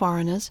other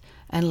foreigners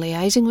and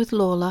liaising with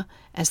Lawler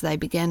as they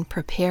began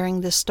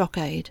preparing the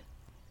stockade.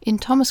 In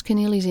Thomas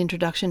Keneally's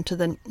introduction to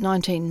the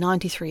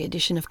 1993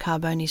 edition of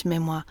Carboni's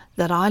memoir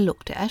that I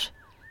looked at,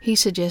 he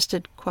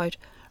suggested, quote,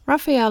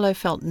 Raffaello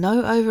felt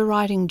no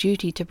overriding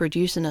duty to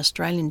produce an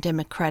Australian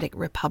democratic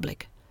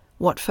republic.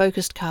 What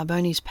focused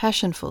Carboni's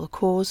passion for the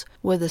cause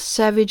were the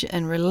savage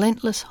and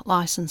relentless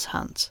licence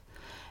hunts,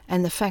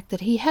 and the fact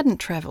that he hadn't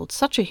travelled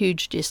such a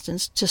huge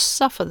distance to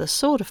suffer the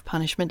sort of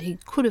punishment he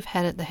could have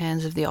had at the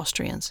hands of the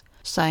Austrians,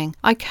 saying,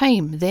 I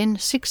came then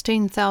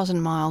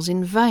 16,000 miles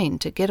in vain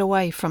to get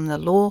away from the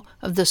law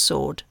of the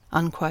sword,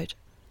 unquote.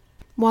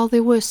 While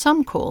there were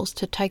some calls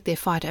to take their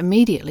fight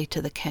immediately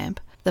to the camp,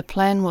 the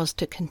plan was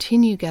to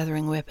continue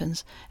gathering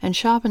weapons and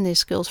sharpen their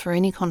skills for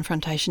any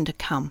confrontation to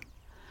come,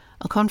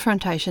 a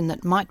confrontation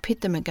that might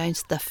pit them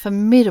against the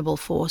formidable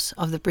force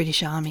of the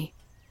British Army.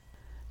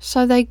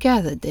 So they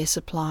gathered their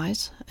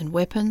supplies and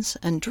weapons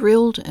and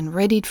drilled and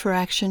readied for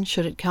action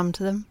should it come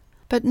to them.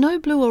 But no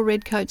blue or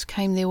red coats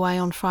came their way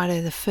on Friday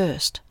the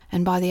 1st,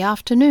 and by the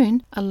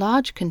afternoon a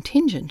large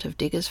contingent of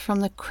diggers from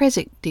the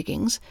Creswick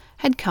diggings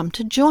had come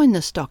to join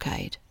the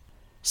stockade.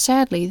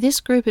 Sadly,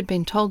 this group had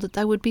been told that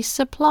they would be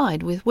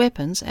supplied with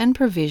weapons and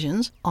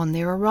provisions on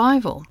their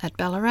arrival at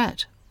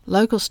Ballarat.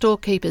 Local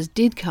storekeepers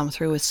did come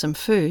through with some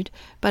food,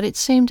 but it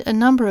seemed a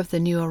number of the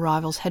new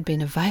arrivals had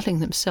been availing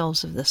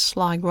themselves of the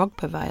sly grog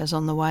purveyors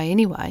on the way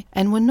anyway,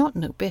 and were not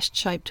in the best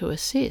shape to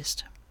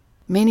assist.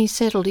 Many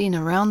settled in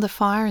around the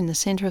fire in the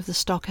centre of the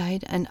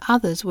stockade, and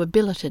others were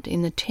billeted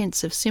in the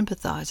tents of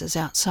sympathisers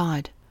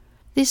outside.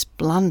 This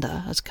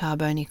blunder, as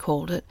Carboni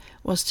called it,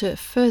 was to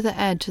further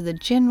add to the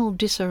general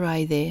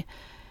disarray there,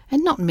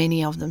 and not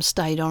many of them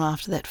stayed on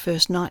after that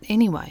first night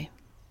anyway.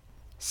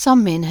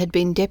 Some men had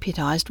been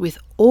deputised with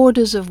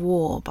orders of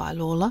war by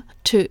Lawler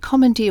to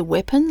commandeer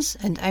weapons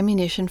and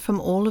ammunition from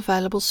all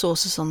available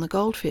sources on the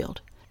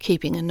goldfield,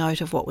 keeping a note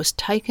of what was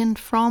taken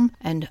from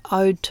and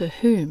owed to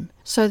whom,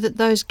 so that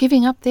those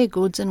giving up their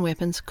goods and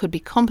weapons could be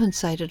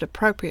compensated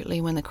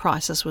appropriately when the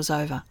crisis was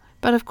over.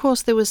 But of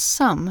course there was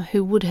some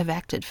who would have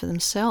acted for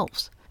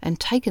themselves and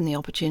taken the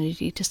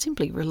opportunity to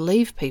simply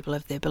relieve people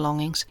of their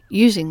belongings,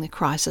 using the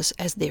crisis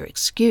as their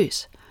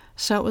excuse.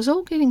 So it was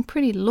all getting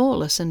pretty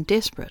lawless and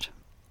desperate.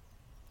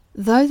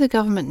 Though the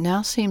government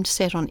now seemed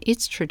set on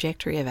its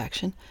trajectory of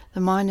action, the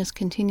miners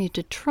continued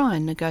to try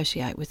and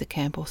negotiate with the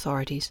camp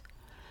authorities.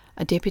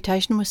 A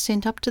deputation was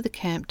sent up to the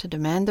camp to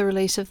demand the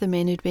release of the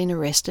men who'd been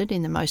arrested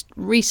in the most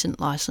recent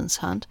licence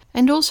hunt,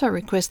 and also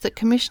request that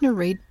Commissioner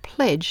Reid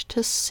pledge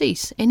to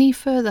cease any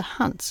further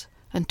hunts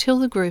until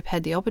the group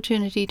had the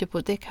opportunity to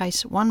put their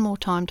case one more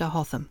time to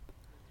Hotham.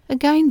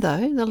 Again,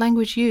 though, the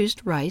language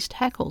used raised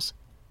hackles.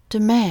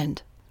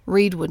 Demand.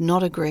 Reid would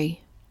not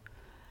agree.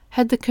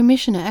 Had the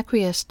Commissioner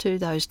acquiesced to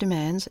those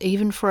demands,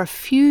 even for a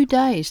few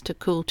days to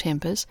cool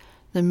tempers,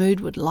 the mood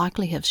would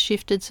likely have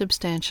shifted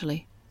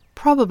substantially.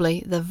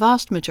 Probably the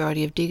vast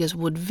majority of diggers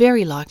would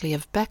very likely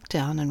have backed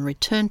down and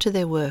returned to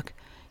their work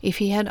if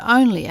he had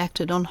only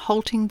acted on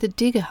halting the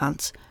digger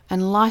hunts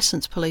and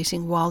licence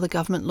policing while the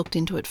government looked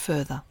into it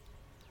further.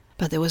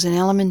 But there was an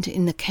element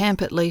in the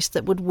camp at least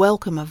that would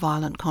welcome a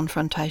violent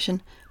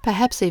confrontation,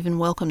 perhaps even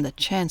welcome the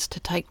chance to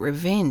take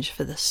revenge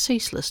for the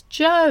ceaseless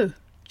 "Joe!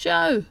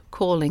 Joe!"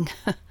 calling.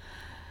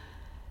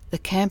 The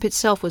camp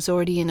itself was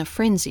already in a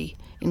frenzy,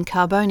 in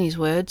Carboni's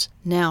words,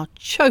 now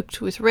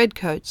choked with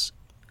redcoats,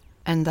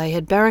 and they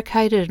had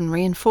barricaded and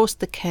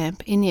reinforced the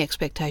camp in the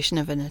expectation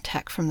of an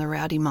attack from the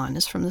rowdy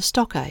miners from the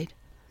stockade.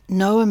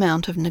 No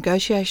amount of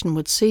negotiation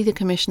would see the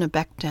Commissioner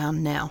back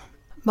down now.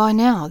 By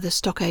now the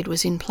stockade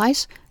was in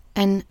place,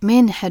 and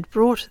men had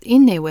brought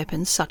in their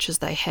weapons such as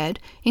they had,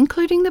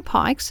 including the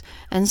pikes,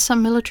 and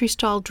some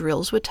military-style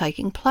drills were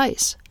taking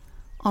place.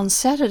 On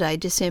Saturday,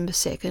 December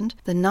 2nd,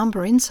 the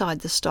number inside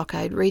the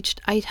stockade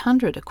reached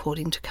 800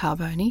 according to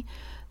Carboni,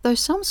 though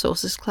some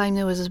sources claim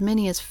there was as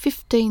many as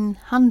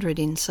 1,500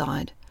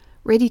 inside,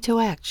 ready to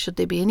act should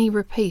there be any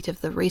repeat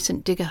of the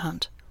recent digger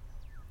hunt.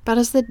 But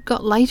as they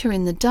got later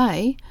in the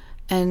day,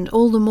 and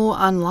all the more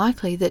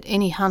unlikely that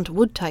any hunt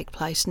would take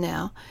place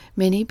now,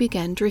 many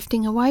began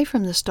drifting away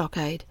from the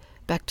stockade,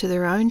 back to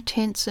their own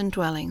tents and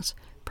dwellings,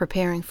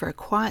 preparing for a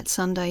quiet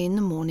Sunday in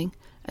the morning,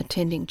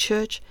 attending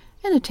church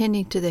and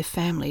attending to their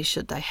families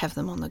should they have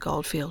them on the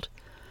goldfield,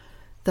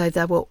 though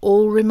they were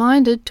all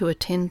reminded to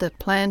attend the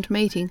planned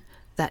meeting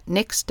that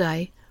next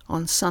day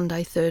on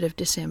Sunday 3rd of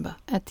December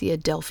at the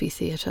Adelphi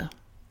Theatre.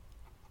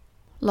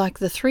 Like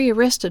the 3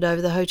 arrested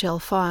over the hotel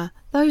fire,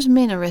 those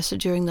men arrested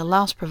during the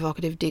last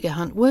provocative digger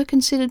hunt were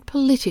considered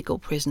political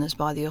prisoners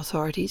by the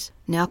authorities,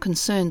 now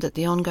concerned that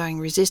the ongoing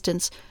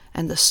resistance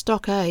and the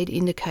stockade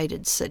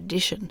indicated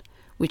sedition,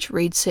 which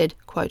Reid said,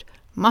 quote,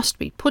 "must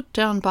be put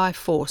down by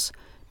force.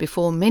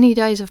 Before many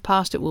days have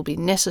passed it will be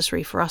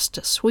necessary for us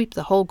to sweep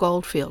the whole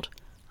goldfield,"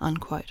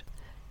 unquote.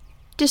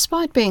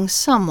 Despite being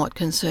somewhat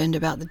concerned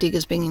about the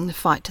diggers bringing the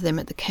fight to them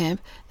at the camp,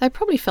 they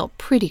probably felt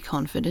pretty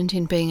confident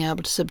in being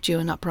able to subdue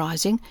an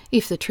uprising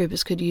if the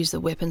troopers could use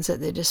the weapons at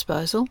their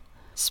disposal.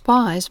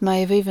 Spies may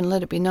have even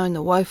let it be known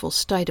the woeful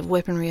state of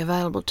weaponry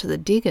available to the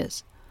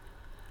diggers.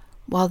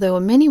 While there were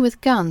many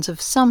with guns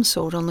of some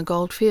sort on the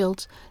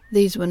goldfields,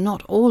 these were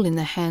not all in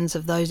the hands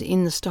of those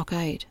in the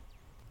stockade.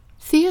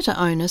 Theatre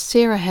owner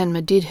Sarah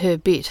Hanmer did her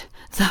bit,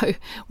 though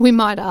we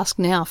might ask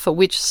now for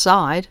which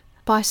side,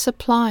 by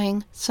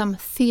supplying some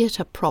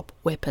theatre prop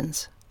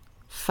weapons,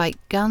 fake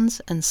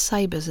guns and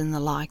sabres and the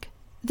like.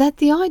 That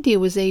the idea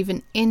was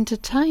even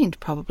entertained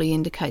probably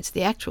indicates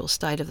the actual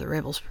state of the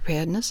rebels'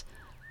 preparedness.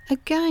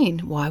 Again,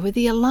 why were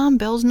the alarm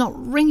bells not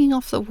ringing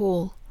off the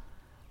wall?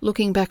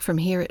 Looking back from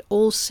here, it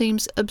all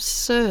seems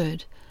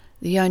absurd.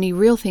 The only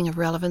real thing of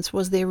relevance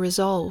was their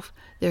resolve,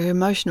 their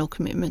emotional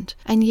commitment,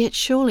 and yet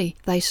surely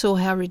they saw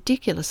how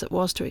ridiculous it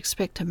was to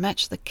expect to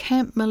match the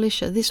camp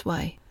militia this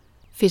way.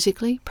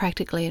 Physically,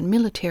 practically and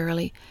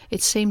militarily,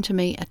 it seemed to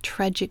me a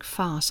tragic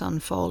farce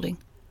unfolding.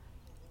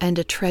 And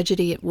a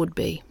tragedy it would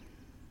be.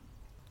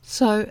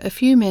 So, a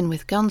few men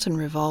with guns and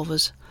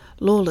revolvers,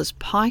 Lawler's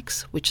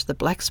pikes, which the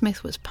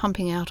blacksmith was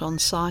pumping out on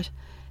sight,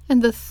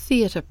 and the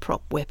theatre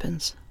prop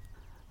weapons.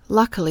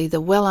 Luckily,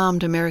 the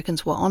well-armed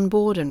Americans were on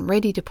board and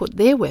ready to put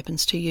their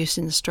weapons to use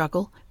in the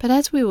struggle, but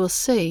as we will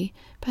see,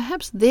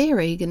 perhaps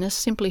their eagerness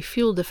simply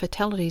fueled the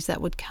fatalities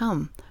that would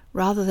come,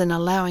 rather than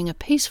allowing a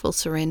peaceful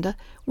surrender,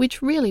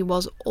 which really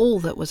was all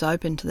that was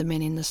open to the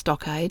men in the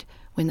stockade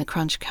when the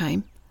crunch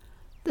came.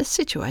 The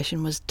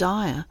situation was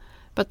dire,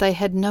 but they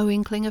had no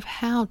inkling of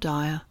how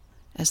dire,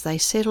 as they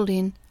settled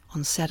in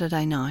on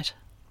Saturday night.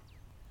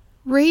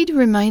 Reid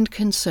remained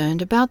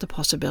concerned about the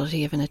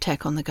possibility of an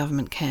attack on the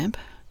government camp.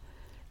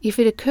 If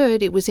it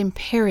occurred, it was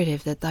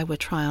imperative that they were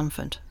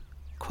triumphant.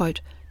 Quote,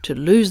 "To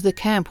lose the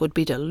camp would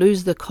be to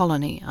lose the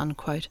colony,"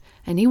 unquote,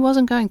 and he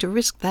wasn't going to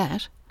risk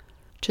that.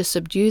 To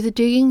subdue the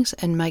diggings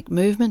and make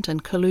movement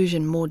and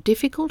collusion more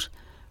difficult,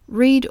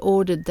 Reid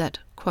ordered that,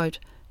 quote,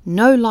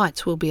 "No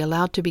lights will be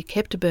allowed to be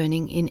kept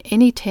burning in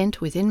any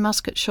tent within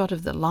musket shot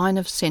of the line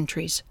of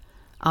sentries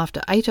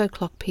after 8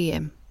 o'clock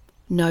p.m.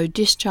 No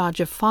discharge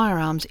of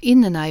firearms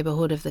in the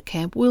neighbourhood of the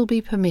camp will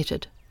be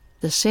permitted.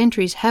 The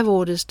sentries have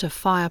orders to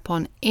fire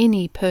upon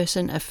any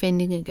person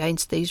offending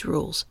against these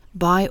rules,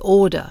 by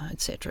order,"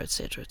 etc.,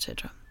 etc.,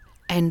 etc.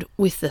 And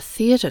with the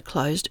theatre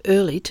closed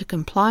early to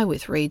comply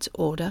with Reed's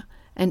order,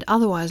 and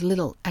otherwise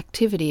little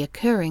activity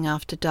occurring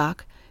after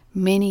dark,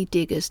 many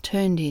diggers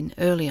turned in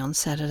early on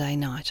Saturday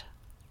night.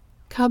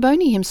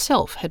 Carboni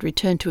himself had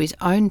returned to his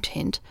own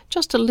tent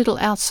just a little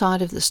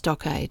outside of the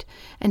stockade,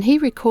 and he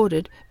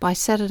recorded by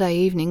Saturday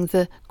evening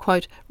the,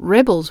 quote,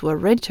 "rebels were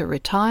ready to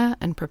retire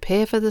and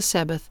prepare for the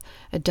Sabbath,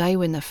 a day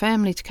when the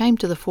families came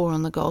to the fore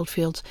on the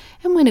goldfields,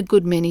 and when a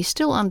good many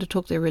still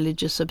undertook their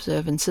religious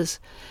observances,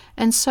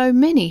 and so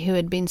many who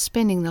had been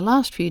spending the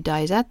last few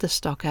days at the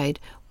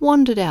stockade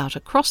wandered out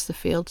across the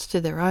fields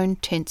to their own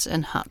tents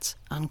and huts,"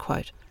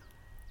 unquote.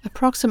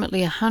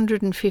 Approximately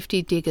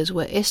 150 diggers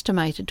were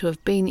estimated to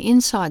have been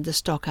inside the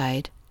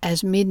stockade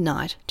as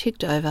midnight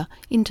ticked over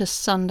into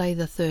Sunday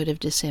the 3rd of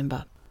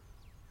December.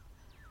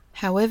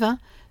 However,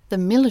 the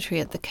military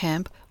at the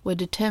camp were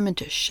determined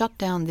to shut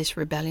down this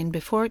rebellion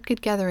before it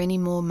could gather any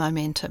more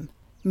momentum.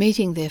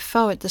 Meeting their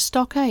foe at the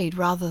stockade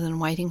rather than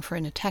waiting for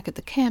an attack at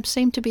the camp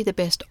seemed to be the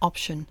best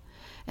option,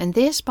 and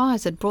their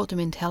spies had brought them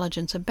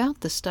intelligence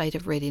about the state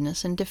of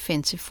readiness and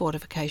defensive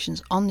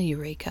fortifications on the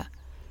Eureka,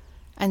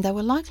 and they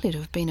were likely to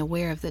have been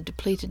aware of the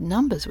depleted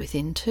numbers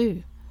within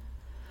too.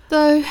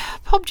 Though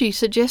Pobji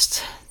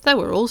suggests they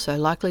were also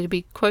likely to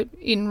be, quote,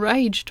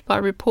 "enraged by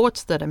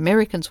reports that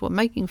Americans were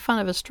making fun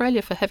of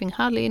Australia for having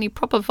hardly any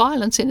proper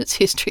violence in its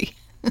history,"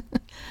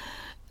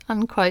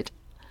 unquote.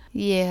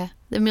 Yeah,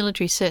 the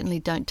military certainly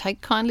don't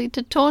take kindly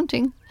to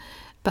taunting,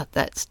 but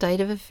that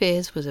state of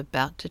affairs was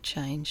about to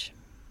change.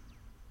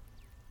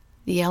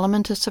 The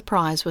element of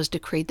surprise was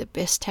decreed the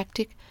best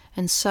tactic,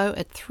 and so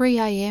at 3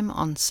 a.m.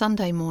 on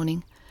Sunday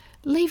morning,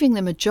 leaving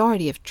the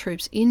majority of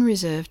troops in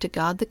reserve to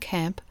guard the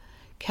camp,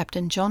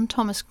 Captain John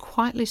Thomas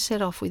quietly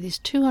set off with his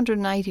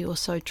 280 or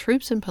so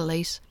troops and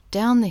police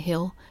down the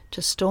hill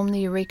to storm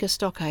the Eureka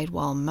stockade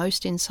while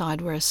most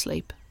inside were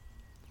asleep.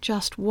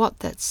 Just what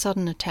that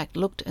sudden attack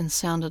looked and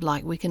sounded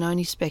like we can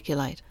only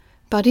speculate,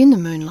 but in the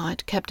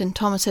moonlight Captain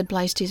Thomas had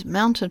placed his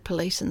mounted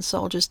police and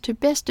soldiers to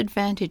best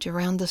advantage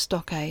around the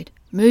stockade,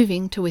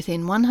 moving to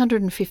within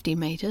 150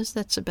 metres,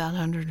 that's about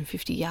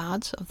 150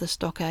 yards, of the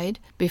stockade,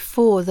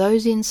 before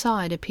those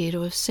inside appear to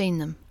have seen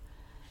them.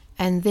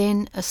 And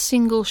then a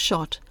single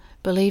shot,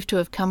 believed to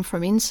have come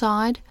from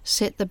inside,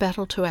 set the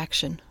battle to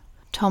action.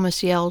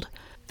 Thomas yelled,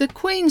 "The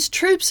Queen's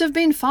troops have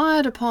been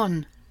fired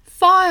upon!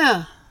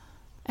 Fire!"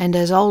 And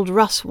as old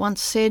Russ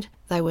once said,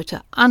 they were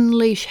to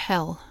unleash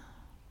hell.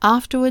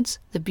 Afterwards,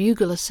 the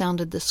bugler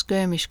sounded the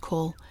skirmish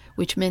call,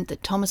 which meant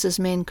that Thomas's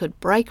men could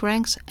break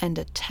ranks and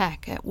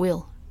attack at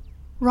will.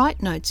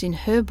 Wright notes in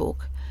her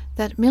book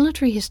that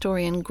military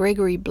historian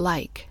Gregory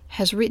Blake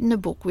has written a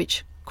book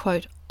which,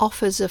 quote,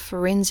 "offers a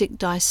forensic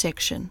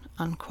dissection,"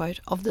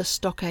 unquote, of the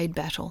stockade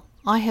battle.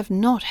 I have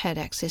not had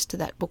access to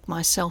that book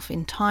myself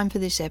in time for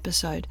this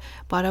episode,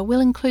 but I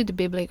will include the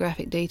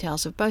bibliographic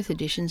details of both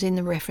editions in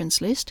the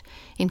reference list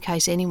in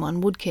case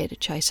anyone would care to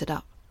chase it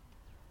up.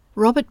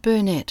 Robert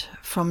Burnett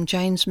from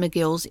James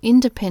McGill's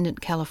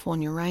Independent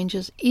California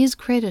Rangers is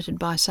credited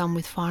by some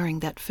with firing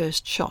that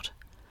first shot,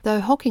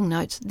 though Hocking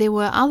notes there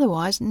were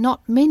otherwise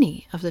not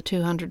many of the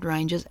 200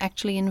 Rangers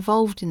actually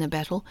involved in the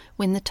battle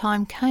when the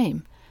time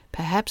came,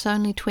 perhaps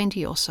only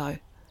 20 or so.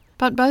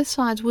 But both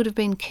sides would have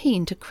been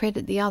keen to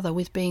credit the other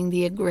with being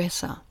the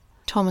aggressor.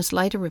 Thomas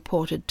later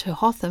reported to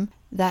Hotham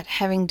that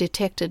having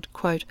detected,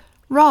 quote,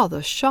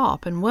 "rather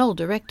sharp and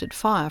well-directed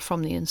fire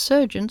from the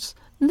insurgents,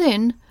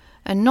 then,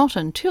 and not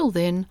until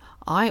then,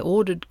 I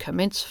ordered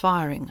commence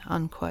firing,"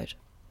 unquote.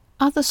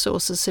 Other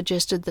sources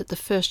suggested that the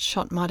first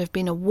shot might have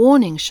been a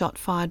warning shot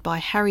fired by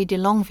Harry de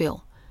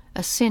Longueville,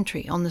 a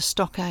sentry on the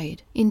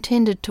stockade,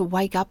 intended to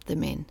wake up the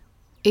men.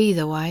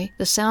 Either way,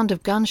 the sound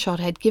of gunshot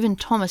had given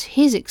Thomas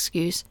his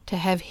excuse to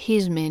have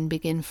his men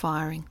begin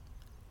firing.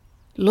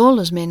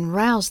 Lawler's men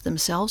roused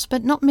themselves,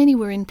 but not many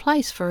were in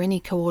place for any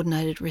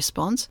coordinated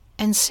response,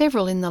 and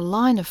several in the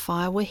line of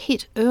fire were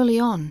hit early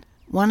on.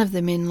 One of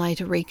the men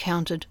later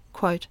recounted,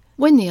 quote,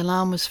 "When the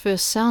alarm was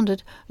first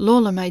sounded,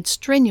 Lawler made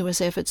strenuous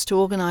efforts to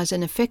organise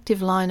an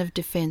effective line of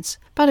defence,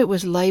 but it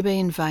was labour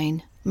in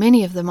vain.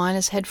 Many of the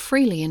miners had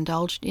freely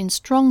indulged in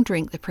strong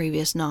drink the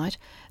previous night,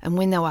 and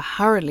when they were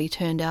hurriedly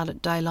turned out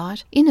at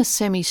daylight, in a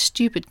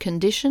semi-stupid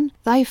condition,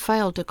 they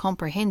failed to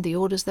comprehend the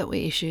orders that were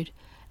issued,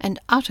 and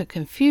utter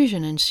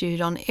confusion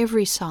ensued on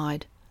every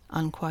side,"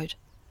 unquote.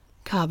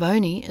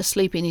 Carboni,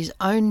 asleep in his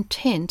own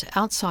tent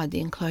outside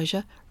the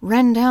enclosure,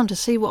 ran down to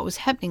see what was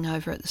happening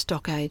over at the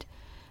stockade,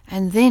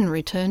 and then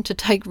returned to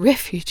take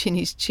refuge in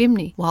his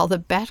chimney while the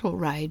battle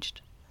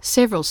raged.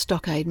 Several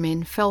stockade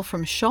men fell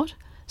from shot,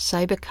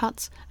 sabre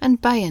cuts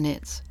and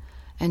bayonets,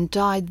 and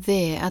died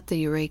there at the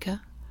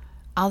Eureka.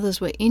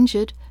 Others were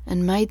injured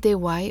and made their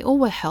way or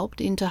were helped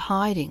into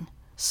hiding.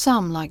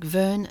 Some, like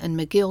Verne and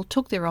McGill,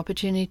 took their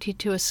opportunity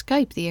to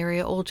escape the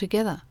area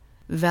altogether.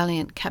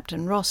 Valiant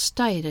Captain Ross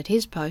stayed at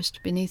his post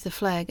beneath the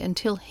flag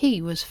until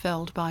he was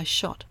felled by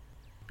shot.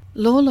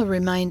 Lawler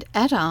remained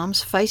at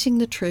arms facing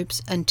the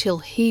troops until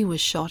he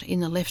was shot in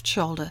the left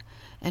shoulder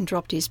and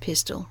dropped his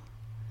pistol.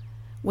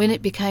 When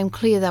it became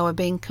clear they were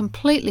being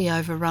completely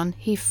overrun,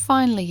 he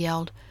finally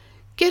yelled,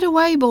 "Get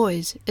away,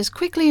 boys, as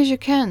quickly as you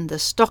can, the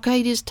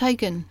stockade is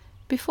taken,"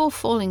 before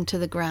falling to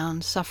the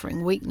ground,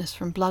 suffering weakness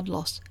from blood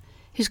loss.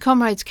 His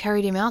comrades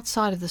carried him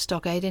outside of the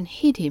stockade and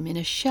hid him in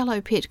a shallow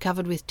pit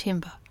covered with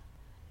timber.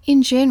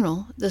 In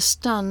general, the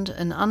stunned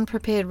and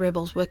unprepared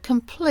rebels were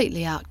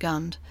completely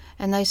outgunned,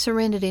 and they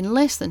surrendered in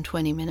less than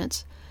 20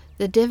 minutes.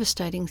 The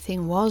devastating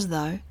thing was,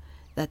 though,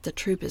 that the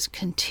troopers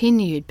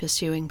continued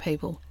pursuing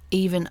people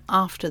even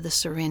after the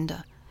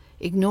surrender,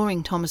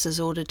 ignoring Thomas's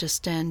order to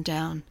stand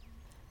down.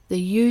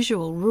 The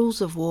usual rules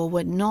of war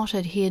were not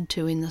adhered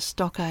to in the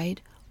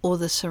stockade or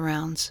the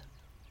surrounds.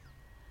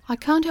 I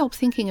can't help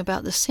thinking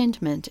about the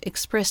sentiment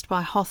expressed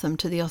by Hotham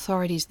to the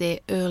authorities there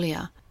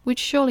earlier, which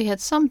surely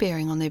had some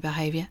bearing on their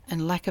behaviour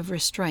and lack of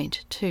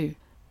restraint too.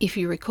 If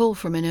you recall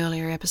from an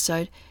earlier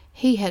episode,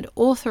 he had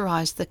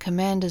authorised the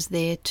commanders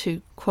there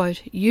to,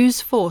 quote, use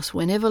force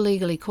whenever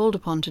legally called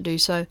upon to do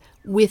so,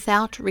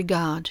 without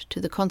regard to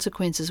the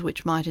consequences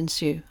which might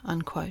ensue,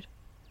 unquote.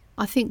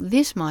 I think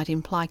this might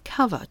imply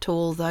cover to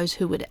all those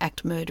who would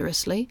act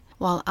murderously,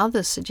 while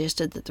others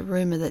suggested that the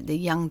rumour that the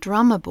young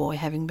drummer boy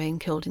having been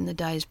killed in the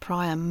days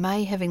prior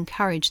may have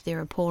encouraged their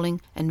appalling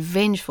and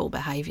vengeful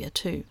behaviour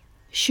too.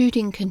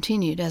 Shooting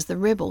continued as the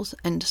rebels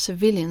and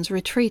civilians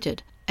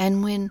retreated,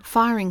 and when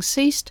firing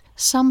ceased,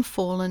 some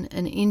fallen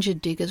and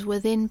injured diggers were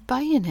then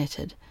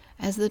bayoneted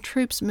as the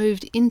troops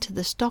moved into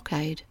the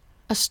stockade.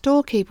 A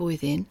storekeeper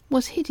within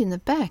was hit in the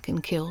back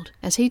and killed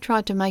as he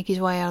tried to make his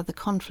way out of the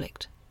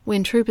conflict.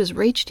 When troopers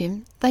reached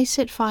him, they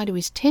set fire to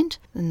his tent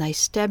and they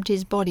stabbed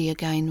his body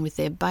again with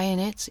their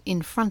bayonets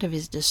in front of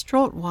his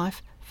distraught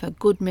wife for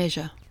good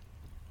measure.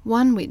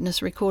 One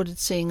witness recorded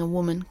seeing a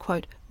woman,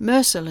 quote,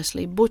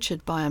 mercilessly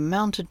butchered by a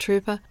mounted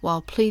trooper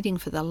while pleading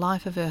for the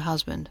life of her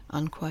husband,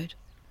 unquote.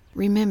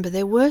 Remember,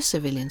 there were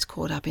civilians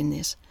caught up in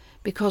this,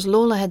 because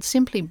Lawler had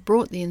simply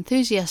brought the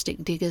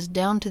enthusiastic diggers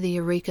down to the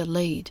Eureka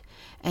lead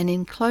and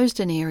enclosed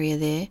an area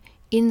there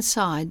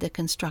inside the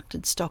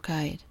constructed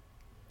stockade.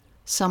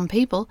 Some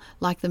people,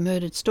 like the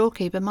murdered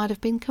storekeeper, might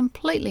have been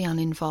completely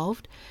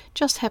uninvolved,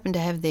 just happened to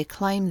have their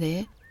claim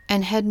there,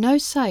 and had no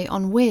say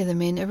on where the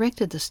men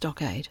erected the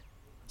stockade.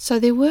 So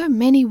there were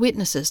many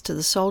witnesses to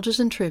the soldiers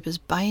and troopers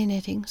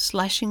bayoneting,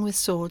 slashing with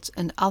swords,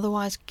 and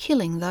otherwise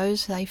killing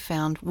those they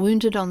found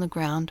wounded on the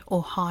ground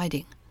or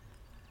hiding.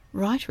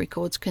 Wright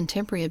records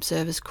contemporary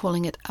observers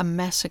calling it a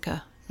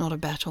massacre, not a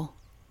battle.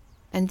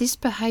 And this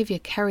behaviour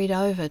carried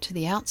over to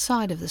the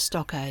outside of the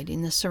stockade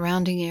in the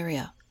surrounding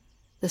area.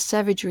 The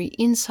savagery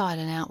inside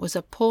and out was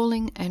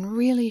appalling and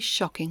really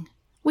shocking.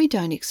 We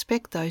don't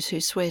expect those who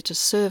swear to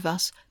serve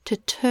us to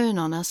turn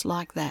on us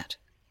like that.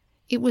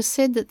 It was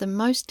said that the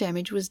most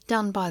damage was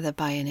done by the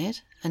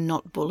bayonet and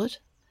not bullet,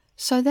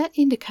 so that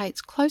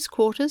indicates close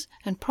quarters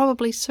and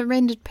probably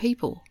surrendered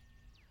people.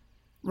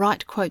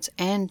 Wright quotes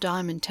Anne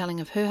Diamond telling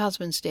of her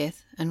husband's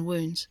death and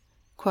wounds.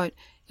 Quote,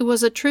 "It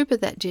was a trooper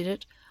that did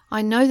it.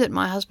 I know that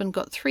my husband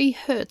got 3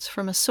 hurts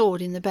from a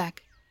sword in the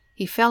back.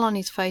 He fell on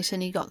his face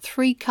and he got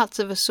 3 cuts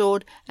of a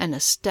sword and a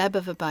stab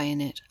of a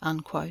bayonet,"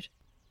 unquote.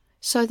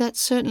 So that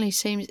certainly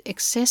seems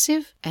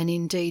excessive and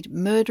indeed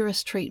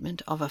murderous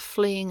treatment of a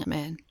fleeing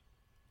man.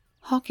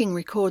 Hocking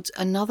records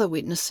another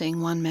witness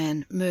seeing one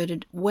man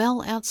murdered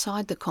well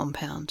outside the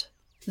compound.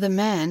 The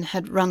man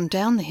had run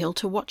down the hill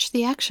to watch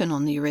the action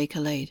on the Eureka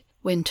lead.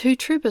 When 2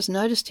 troopers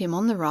noticed him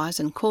on the rise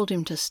and called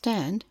him to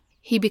stand,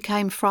 he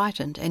became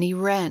frightened and he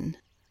ran.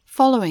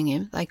 Following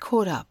him, they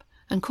caught up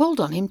and called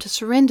on him to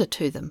surrender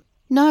to them.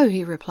 "No,"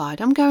 he replied,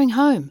 "I'm going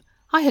home.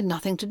 I had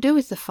nothing to do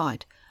with the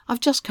fight.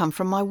 I've just come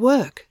from my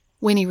work."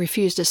 When he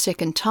refused a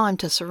second time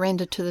to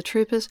surrender to the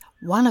troopers,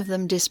 one of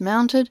them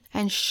dismounted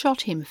and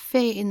shot him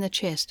fair in the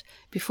chest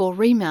before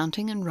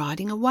remounting and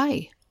riding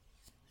away.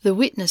 The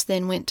witness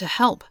then went to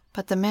help,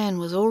 but the man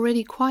was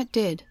already quite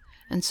dead,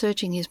 and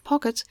searching his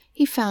pockets,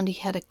 he found he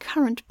had a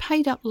current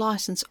paid-up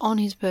licence on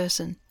his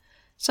person.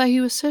 So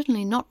he was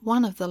certainly not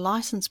one of the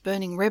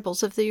licence-burning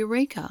rebels of the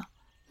Eureka.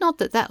 Not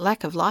that that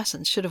lack of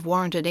licence should have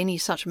warranted any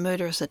such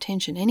murderous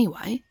attention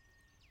anyway.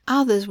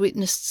 Others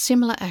witnessed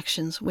similar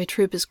actions where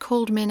troopers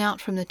called men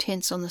out from the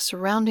tents on the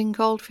surrounding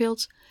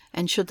goldfields,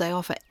 and should they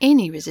offer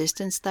any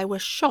resistance they were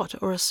shot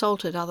or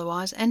assaulted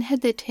otherwise and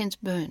had their tents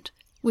burnt,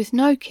 with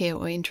no care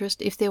or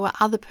interest if there were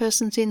other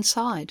persons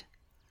inside.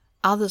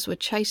 Others were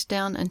chased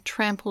down and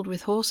trampled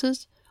with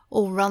horses,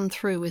 or run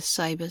through with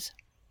sabres.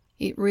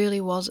 It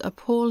really was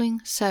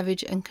appalling,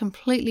 savage and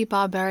completely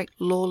barbaric,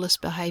 lawless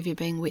behaviour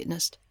being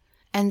witnessed.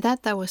 And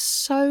that they were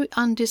so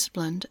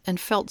undisciplined and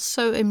felt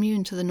so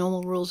immune to the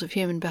normal rules of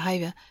human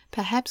behaviour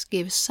perhaps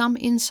gives some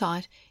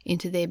insight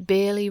into their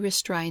barely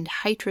restrained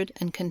hatred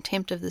and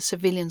contempt of the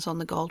civilians on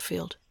the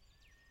goldfield.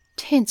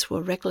 Tents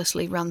were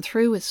recklessly run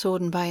through with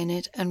sword and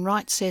bayonet, and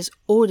Wright says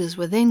orders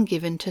were then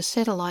given to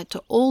set alight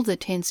to all the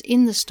tents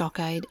in the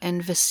stockade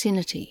and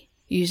vicinity,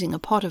 using a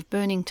pot of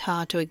burning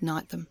tar to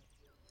ignite them.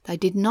 They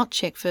did not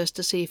check first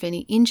to see if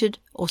any injured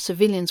or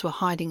civilians were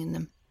hiding in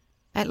them.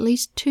 At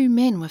least 2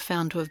 men were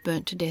found to have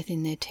burnt to death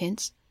in their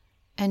tents,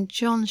 and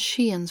John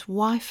Sheehan's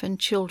wife and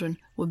children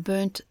were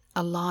burnt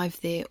alive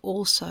there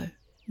also,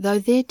 though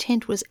their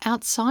tent was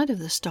outside of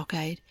the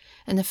stockade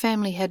and the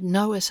family had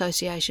no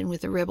association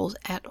with the rebels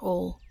at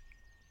all.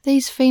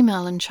 These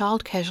female and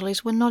child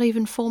casualties were not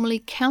even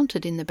formally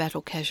counted in the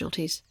battle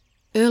casualties.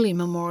 Early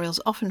memorials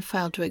often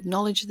failed to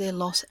acknowledge their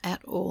loss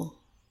at all.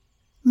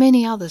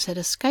 Many others had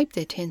escaped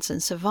their tents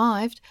and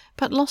survived,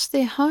 but lost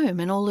their home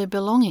and all their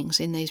belongings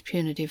in these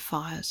punitive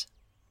fires.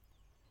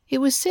 It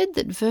was said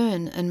that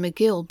Verne and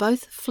McGill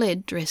both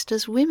fled dressed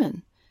as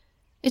women.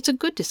 It's a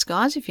good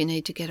disguise if you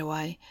need to get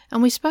away,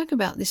 and we spoke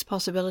about this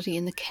possibility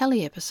in the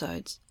Kelly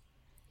episodes.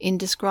 In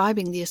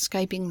describing the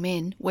escaping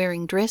men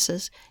wearing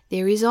dresses,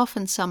 there is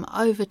often some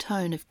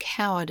overtone of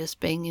cowardice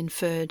being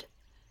inferred,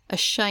 a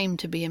shame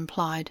to be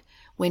implied,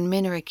 when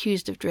men are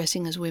accused of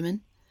dressing as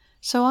women.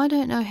 So I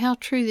don't know how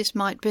true this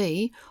might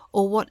be,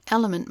 or what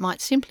element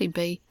might simply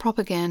be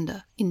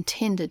propaganda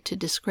intended to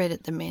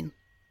discredit the men.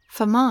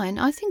 For mine,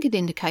 I think it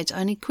indicates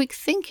only quick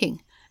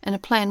thinking, and a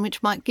plan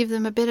which might give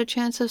them a better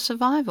chance of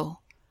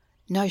survival.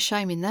 No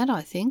shame in that,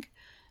 I think,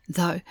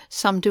 though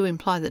some do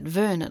imply that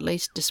Verne, at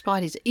least,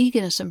 despite his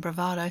eagerness and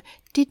bravado,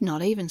 did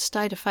not even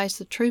stay to face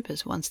the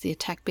troopers once the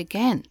attack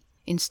began,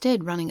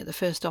 instead running at the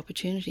first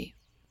opportunity.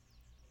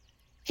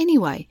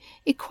 Anyway,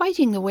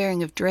 equating the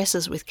wearing of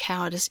dresses with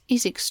cowardice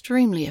is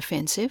extremely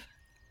offensive.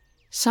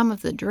 Some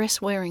of the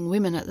dress-wearing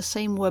women at the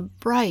scene were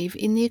brave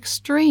in the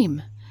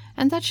extreme,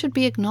 and that should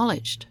be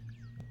acknowledged.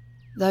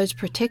 Those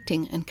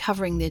protecting and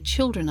covering their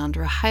children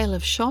under a hail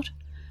of shot,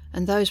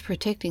 and those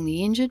protecting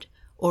the injured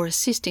or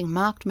assisting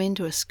marked men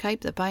to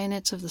escape the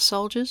bayonets of the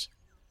soldiers.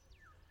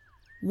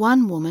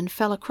 One woman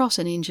fell across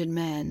an injured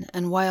man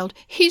and wailed,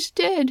 "He's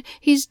dead!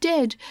 He's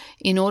dead!"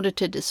 in order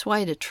to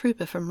dissuade a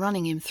trooper from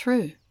running him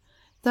through,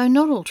 though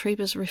not all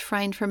troopers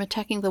refrained from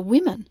attacking the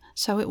women,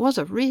 so it was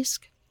a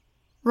risk.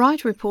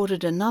 Wright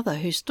reported another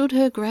who stood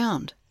her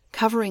ground,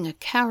 covering a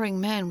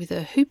cowering man with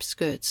her hoop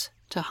skirts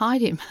to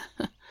hide him.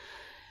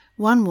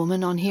 One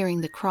woman, on hearing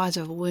the cries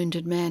of a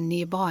wounded man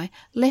nearby,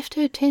 left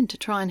her tent to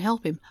try and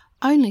help him,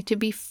 only to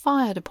be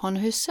fired upon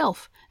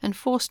herself and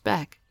forced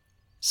back.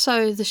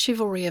 So the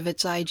chivalry of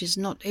its age is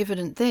not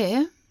evident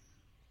there.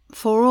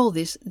 For all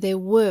this, there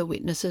were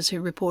witnesses who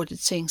reported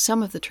seeing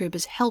some of the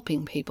troopers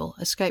helping people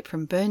escape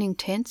from burning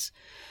tents,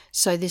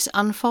 so this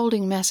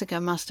unfolding massacre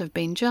must have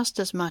been just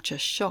as much a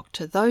shock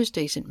to those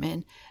decent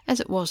men as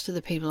it was to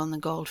the people on the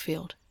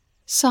goldfield.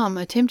 Some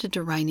attempted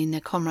to rein in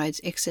their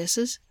comrades'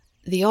 excesses.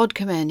 The odd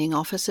commanding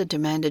officer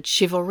demanded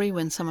chivalry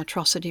when some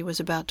atrocity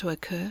was about to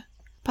occur.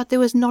 But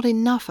there was not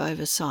enough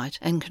oversight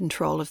and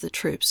control of the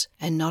troops,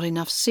 and not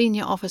enough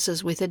senior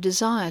officers with a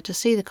desire to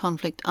see the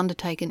conflict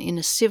undertaken in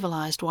a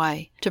civilised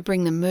way to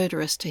bring the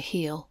murderous to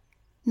heel.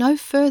 No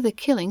further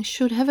killing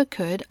should have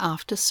occurred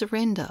after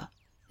surrender.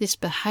 This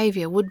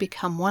behaviour would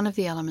become one of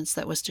the elements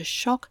that was to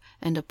shock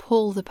and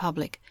appall the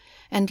public,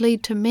 and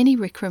lead to many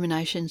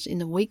recriminations in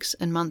the weeks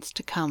and months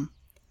to come.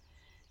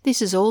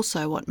 This is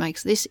also what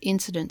makes this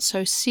incident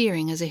so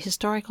searing as a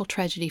historical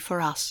tragedy for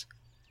us.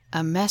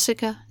 A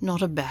massacre,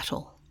 not a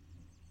battle.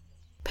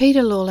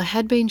 Peter Lalor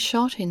had been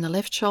shot in the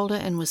left shoulder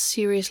and was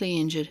seriously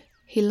injured.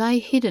 He lay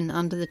hidden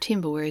under the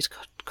timber where his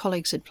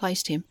colleagues had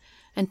placed him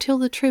until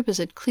the troopers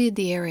had cleared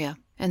the area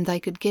and they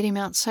could get him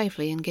out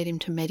safely and get him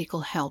to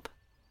medical help.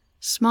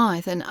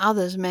 Smythe and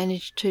others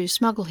managed to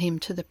smuggle him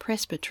to the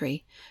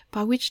presbytery,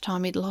 by which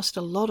time he'd lost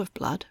a lot of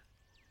blood.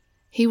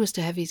 He was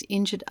to have his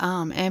injured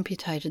arm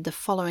amputated the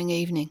following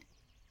evening,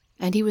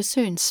 and he was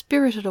soon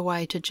spirited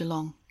away to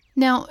Geelong.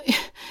 Now,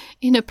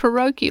 in a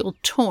parochial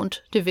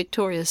taunt to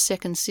Victoria's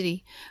second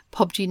city,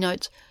 Pobji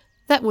notes,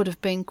 that would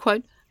have been,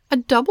 quote, a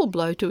double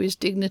blow to his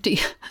dignity.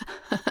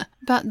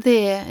 But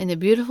there, in the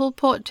beautiful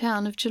port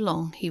town of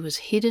Geelong, he was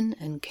hidden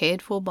and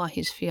cared for by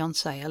his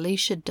fiancée,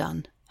 Alicia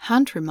Dunn.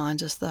 Hunt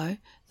reminds us, though,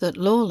 that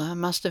Lalor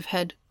must have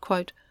had,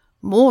 quote,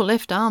 more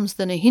left arms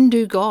than a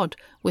Hindu god,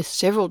 with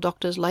several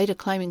doctors later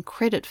claiming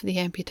credit for the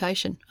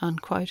amputation,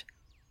 unquote.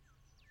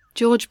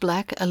 George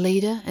Black, a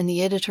leader and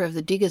the editor of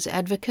the Diggers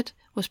Advocate,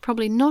 was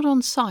probably not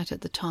on site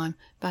at the time,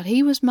 but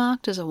he was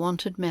marked as a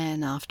wanted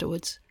man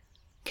afterwards.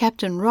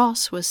 Captain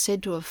Ross was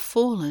said to have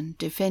fallen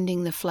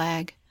defending the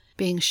flag.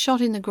 Being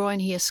shot in the groin,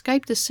 he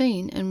escaped the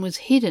scene and was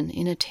hidden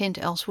in a tent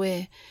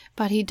elsewhere,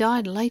 but he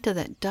died later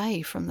that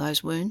day from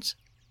those wounds.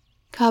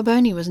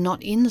 Carboni was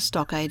not in the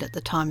stockade at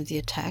the time of the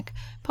attack,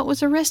 but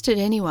was arrested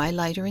anyway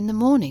later in the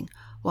morning,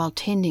 while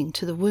tending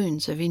to the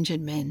wounds of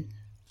injured men.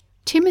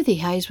 Timothy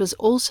Hayes was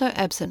also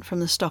absent from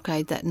the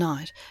stockade that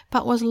night,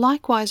 but was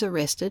likewise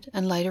arrested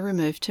and later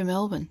removed to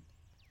Melbourne.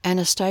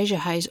 Anastasia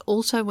Hayes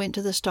also went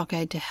to the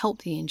stockade to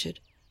help the injured,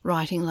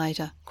 writing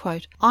later,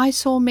 quote, I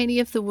saw many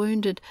of the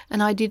wounded,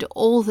 and I did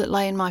all that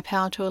lay in my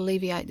power to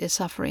alleviate their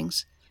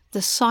sufferings.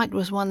 The sight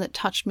was one that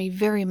touched me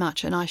very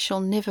much, and I shall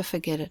never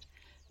forget it.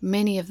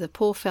 Many of the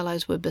poor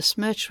fellows were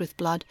besmirched with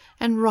blood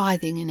and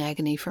writhing in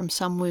agony from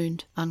some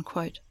wound."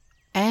 Unquote.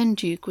 Anne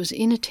Duke was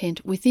in a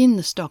tent within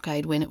the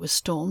stockade when it was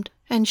stormed,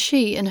 and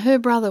she and her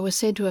brother were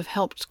said to have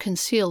helped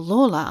conceal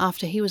Lawler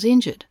after he was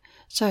injured,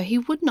 so he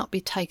would not be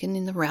taken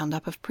in the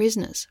roundup of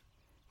prisoners.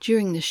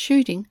 During the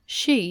shooting,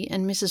 she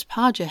and Mrs.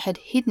 Parger had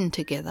hidden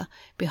together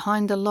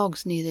behind the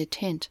logs near their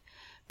tent,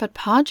 but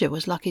Parger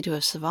was lucky to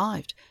have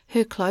survived.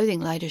 Her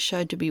clothing later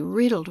showed to be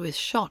riddled with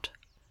shot.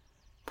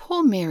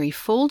 Poor Mary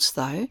Faulds,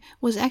 though,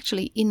 was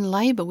actually in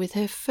labour with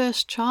her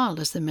first child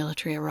as the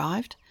military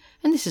arrived,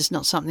 and this is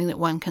not something that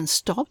one can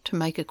stop to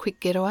make a quick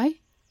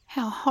getaway.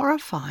 How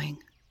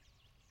horrifying.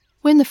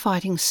 When the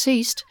fighting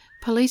ceased,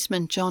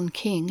 policeman John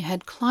King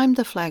had climbed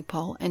the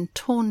flagpole and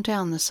torn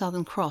down the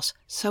Southern Cross,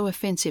 so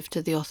offensive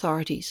to the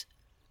authorities.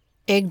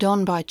 Egged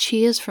on by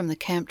cheers from the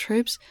camp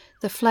troops,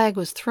 the flag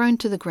was thrown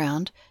to the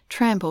ground,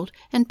 trampled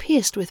and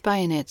pierced with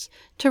bayonets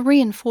to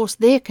reinforce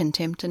their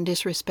contempt and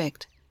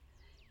disrespect.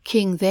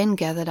 King then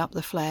gathered up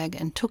the flag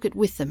and took it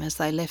with them as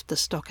they left the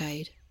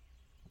stockade.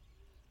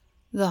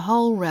 The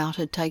whole rout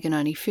had taken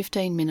only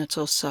 15 minutes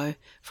or so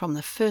from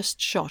the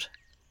first shot.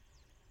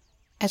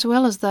 As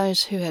well as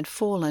those who had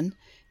fallen,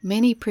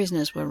 many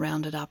prisoners were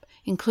rounded up,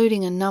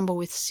 including a number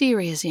with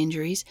serious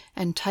injuries,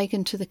 and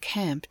taken to the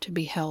camp to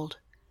be held.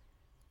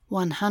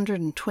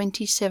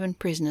 127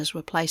 prisoners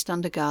were placed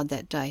under guard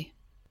that day.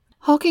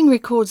 Hocking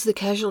records the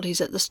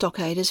casualties at the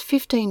stockade as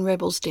 15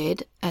 rebels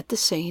dead at the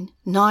scene,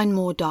 9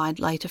 more died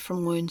later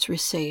from wounds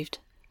received.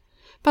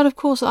 But of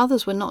course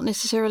others were not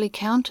necessarily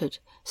counted,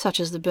 such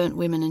as the burnt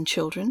women and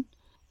children,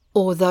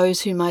 or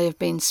those who may have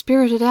been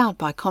spirited out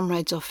by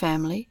comrades or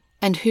family,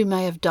 and who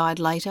may have died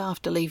later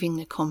after leaving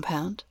the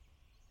compound.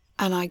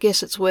 And I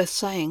guess it's worth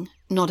saying,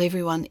 not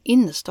everyone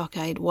in the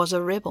stockade was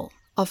a rebel.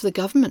 Of the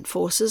government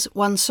forces,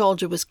 1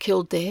 soldier was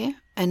killed there,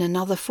 and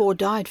another 4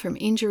 died from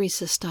injuries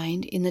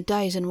sustained in the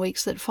days and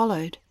weeks that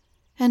followed.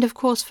 And of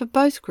course for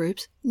both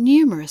groups,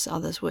 numerous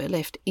others were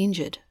left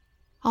injured.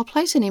 I'll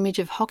place an image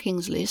of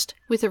Hocking's list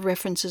with the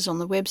references on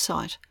the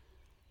website.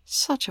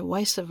 Such a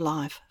waste of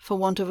life, for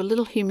want of a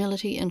little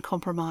humility and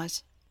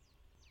compromise.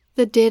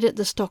 The dead at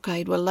the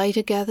stockade were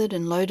later gathered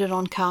and loaded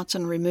on carts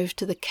and removed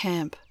to the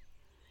camp.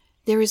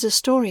 There is a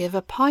story of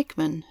a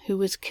pikeman who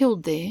was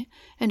killed there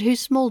and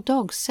whose small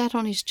dog sat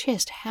on his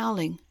chest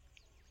howling.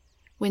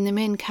 When the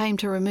men came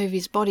to remove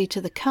his body to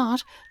the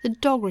cart, the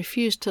dog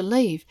refused to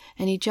leave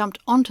and he jumped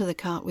onto the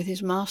cart with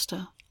his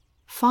master.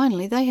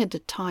 Finally, they had to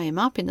tie him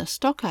up in the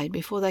stockade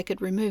before they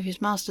could remove his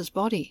master's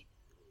body.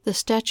 The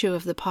statue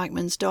of the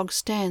pikeman's dog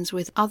stands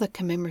with other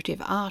commemorative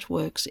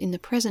artworks in the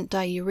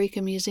present-day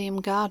Eureka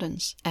Museum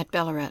Gardens at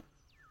Ballarat.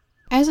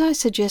 As I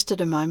suggested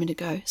a moment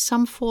ago,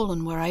 some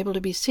fallen were able to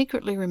be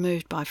secretly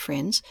removed by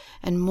friends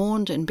and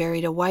mourned and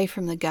buried away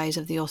from the gaze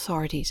of the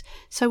authorities,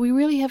 so we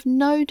really have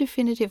no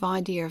definitive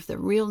idea of the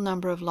real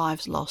number of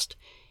lives lost,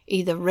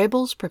 either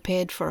rebels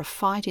prepared for a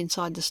fight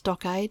inside the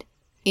stockade,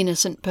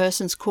 innocent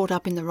persons caught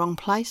up in the wrong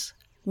place,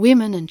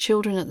 women and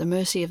children at the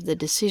mercy of the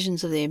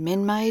decisions of their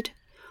men made,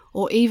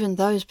 or even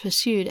those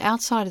pursued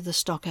outside of the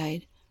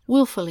stockade,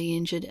 wilfully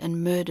injured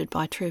and murdered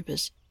by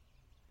troopers.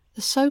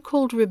 The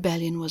so-called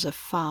rebellion was a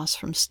farce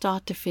from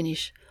start to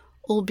finish,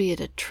 albeit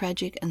a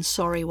tragic and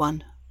sorry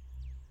one.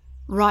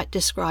 Wright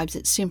describes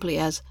it simply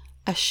as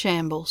a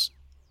shambles,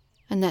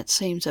 and that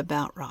seems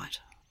about right.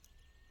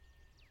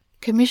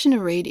 Commissioner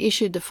Reid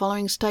issued the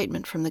following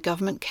statement from the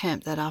government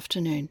camp that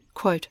afternoon,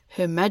 quote,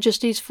 "Her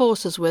Majesty's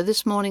forces were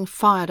this morning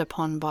fired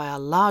upon by a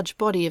large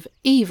body of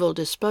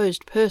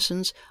evil-disposed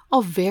persons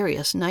of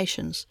various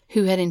nations,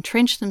 who had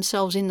entrenched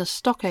themselves in the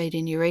stockade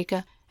in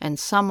Eureka, and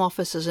some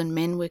officers and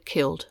men were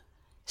killed.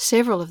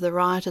 Several of the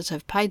rioters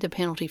have paid the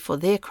penalty for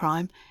their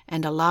crime,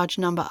 and a large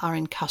number are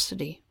in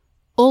custody.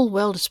 All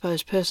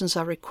well-disposed persons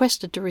are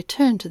requested to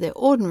return to their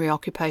ordinary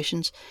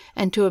occupations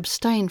and to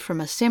abstain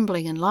from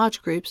assembling in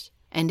large groups,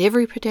 and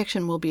every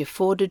protection will be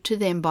afforded to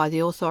them by the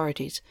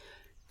authorities.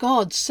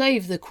 God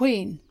save the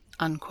Queen!"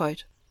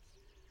 Unquote.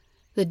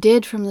 The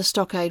dead from the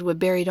stockade were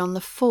buried on the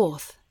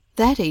 4th.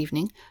 That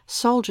evening,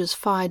 soldiers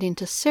fired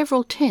into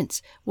several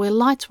tents where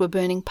lights were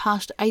burning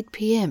past 8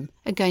 p.m.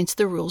 against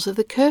the rules of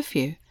the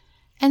curfew,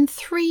 and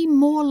 3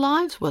 more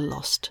lives were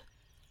lost.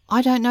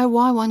 I don't know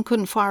why one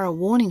couldn't fire a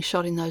warning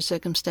shot in those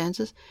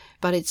circumstances,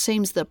 but it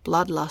seems the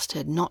bloodlust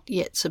had not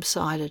yet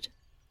subsided.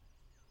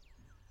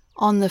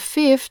 On the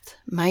 5th,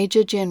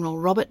 Major General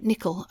Robert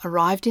Nicholl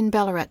arrived in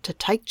Ballarat to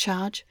take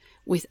charge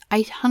with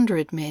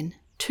 800 men,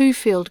 2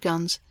 field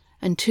guns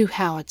and 2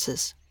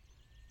 howitzers.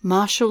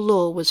 Martial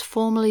law was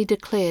formally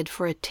declared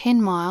for a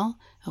 10-mile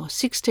or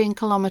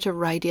 16-kilometre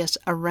radius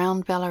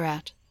around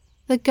Ballarat.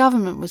 The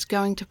government was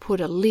going to put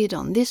a lid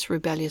on this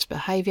rebellious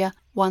behaviour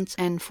once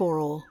and for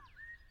all.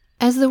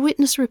 As the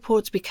witness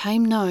reports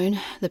became known,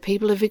 the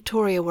people of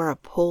Victoria were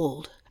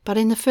appalled, but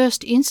in the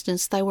first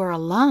instance they were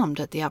alarmed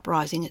at the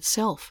uprising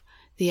itself,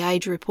 the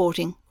Age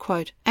reporting,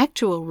 quote,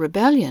 "Actual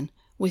rebellion,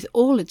 with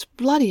all its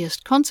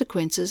bloodiest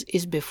consequences,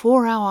 is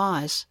before our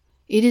eyes.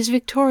 It is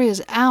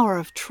Victoria's hour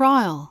of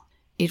trial.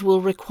 It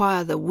will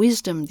require the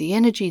wisdom, the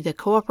energy, the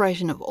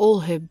cooperation of all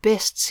her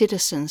best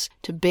citizens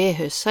to bear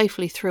her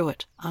safely through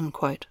it,"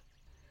 unquote.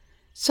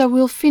 So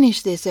we'll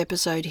finish this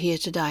episode here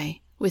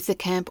today, with the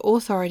camp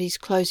authorities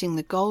closing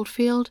the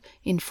goldfield,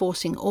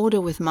 enforcing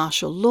order with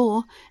martial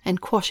law,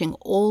 and quashing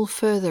all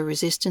further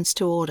resistance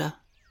to order.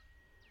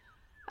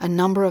 A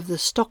number of the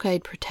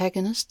stockade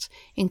protagonists,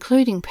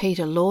 including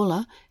Peter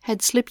Lalor,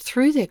 had slipped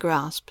through their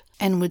grasp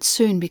and would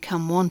soon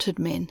become wanted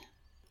men.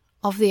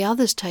 Of the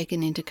others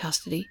taken into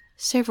custody,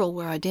 several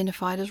were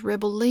identified as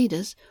rebel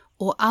leaders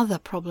or other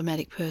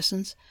problematic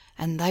persons,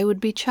 and they would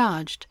be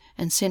charged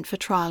and sent for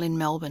trial in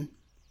Melbourne.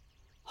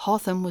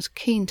 Hotham was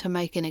keen to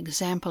make an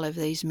example of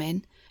these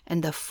men,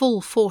 and the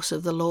full force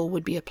of the law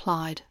would be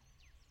applied.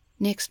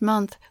 Next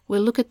month,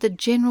 we'll look at the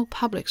general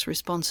public's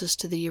responses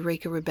to the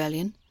Eureka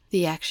Rebellion,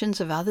 the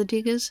actions of other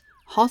diggers,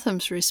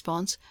 Hotham's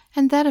response,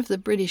 and that of the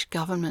British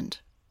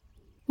government.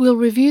 We'll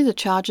review the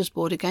charges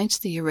brought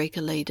against the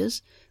Eureka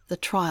leaders, the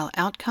trial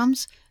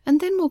outcomes, and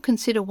then we'll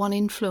consider what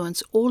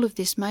influence all of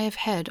this may have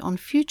had on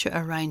future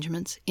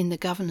arrangements in the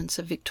governance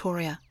of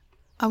Victoria.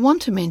 I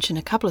want to mention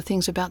a couple of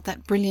things about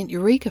that brilliant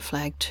Eureka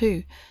flag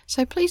too,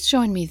 so please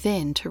join me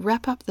then to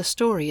wrap up the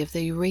story of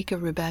the Eureka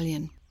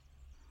Rebellion.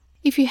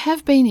 If you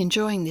have been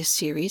enjoying this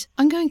series,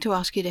 I'm going to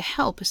ask you to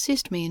help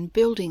assist me in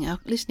building our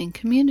listening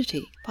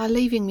community by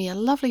leaving me a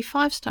lovely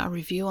 5-star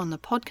review on the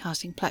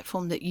podcasting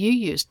platform that you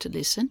use to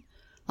listen,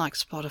 like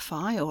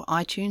Spotify or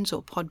iTunes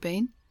or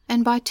Podbean,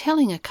 and by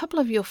telling a couple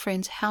of your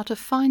friends how to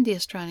find the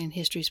Australian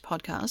Histories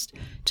podcast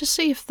to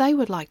see if they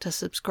would like to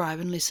subscribe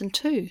and listen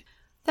too.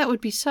 That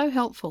would be so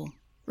helpful.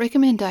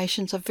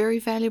 Recommendations are very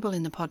valuable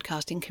in the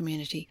podcasting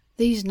community.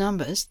 These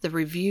numbers, the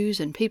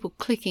reviews and people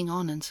clicking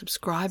on and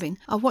subscribing,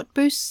 are what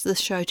boosts the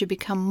show to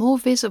become more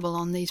visible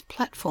on these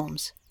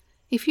platforms.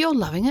 If you're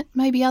loving it,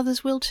 maybe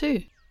others will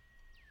too.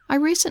 I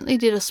recently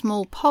did a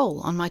small poll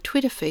on my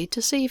Twitter feed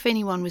to see if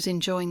anyone was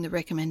enjoying the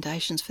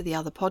recommendations for the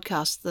other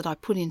podcasts that I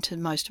put into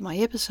most of my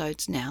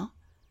episodes now,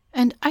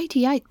 and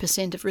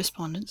 88% of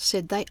respondents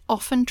said they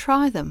often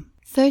try them.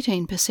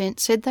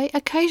 13% said they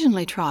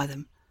occasionally try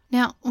them.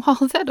 Now,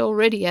 while that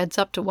already adds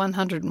up to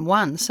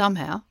 101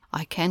 somehow,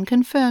 I can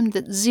confirm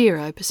that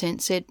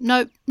 0% said,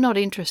 nope, not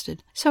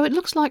interested. So it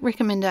looks like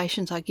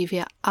recommendations I give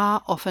you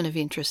are often of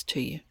interest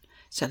to you.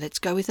 So let's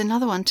go with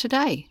another one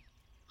today.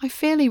 I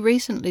fairly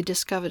recently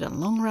discovered a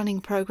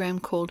long-running program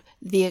called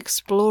The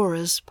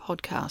Explorers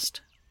Podcast.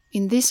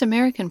 In this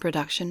American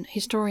production,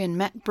 historian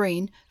Matt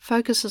Breen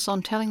focuses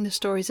on telling the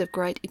stories of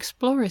great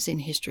explorers in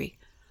history,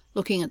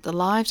 looking at the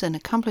lives and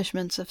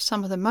accomplishments of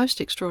some of the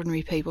most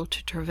extraordinary people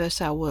to traverse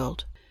our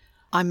world.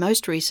 I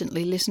most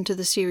recently listened to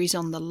the series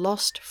on the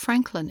Lost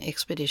Franklin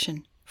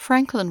expedition.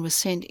 Franklin was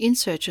sent in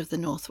search of the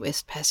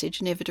Northwest Passage,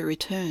 never to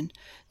return,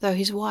 though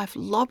his wife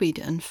lobbied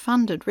and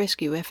funded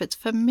rescue efforts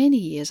for many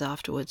years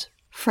afterwards.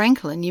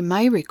 Franklin, you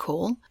may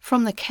recall,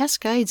 from the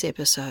Cascades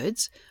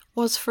episodes,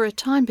 was for a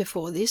time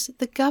before this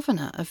the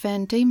governor of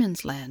Van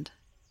Diemen's Land.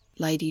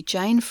 Lady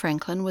Jane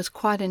Franklin was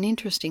quite an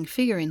interesting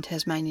figure in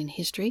Tasmanian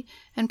history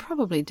and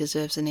probably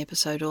deserves an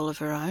episode all of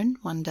her own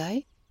one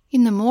day.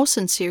 In the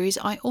Mawson series,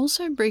 I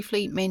also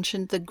briefly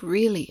mentioned the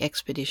Greely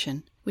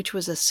expedition, which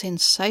was a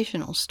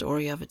sensational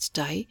story of its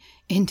day,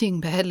 ending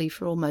badly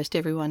for almost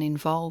everyone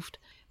involved.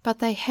 But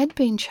they had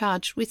been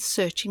charged with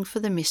searching for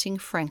the missing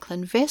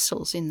Franklin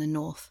vessels in the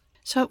north,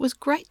 so it was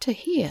great to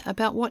hear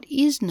about what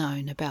is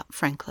known about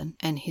Franklin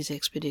and his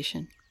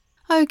expedition.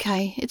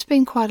 Okay, it's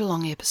been quite a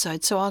long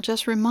episode, so I'll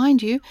just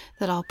remind you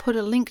that I'll put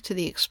a link to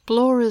the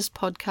Explorers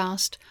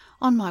podcast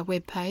on my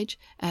webpage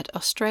at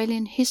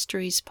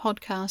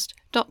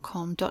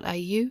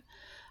australianhistoriespodcast.com.au,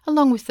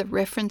 along with the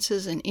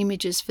references and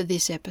images for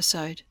this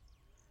episode.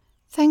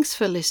 Thanks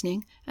for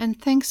listening,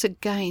 and thanks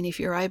again if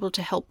you're able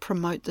to help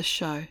promote the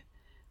show.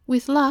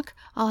 With luck,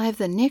 I'll have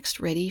the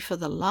next ready for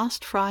the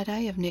last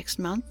Friday of next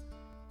month,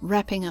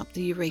 wrapping up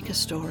the Eureka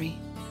story.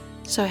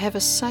 So have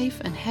a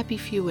safe and happy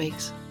few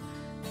weeks.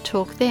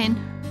 Talk then.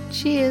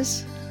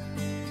 Cheers.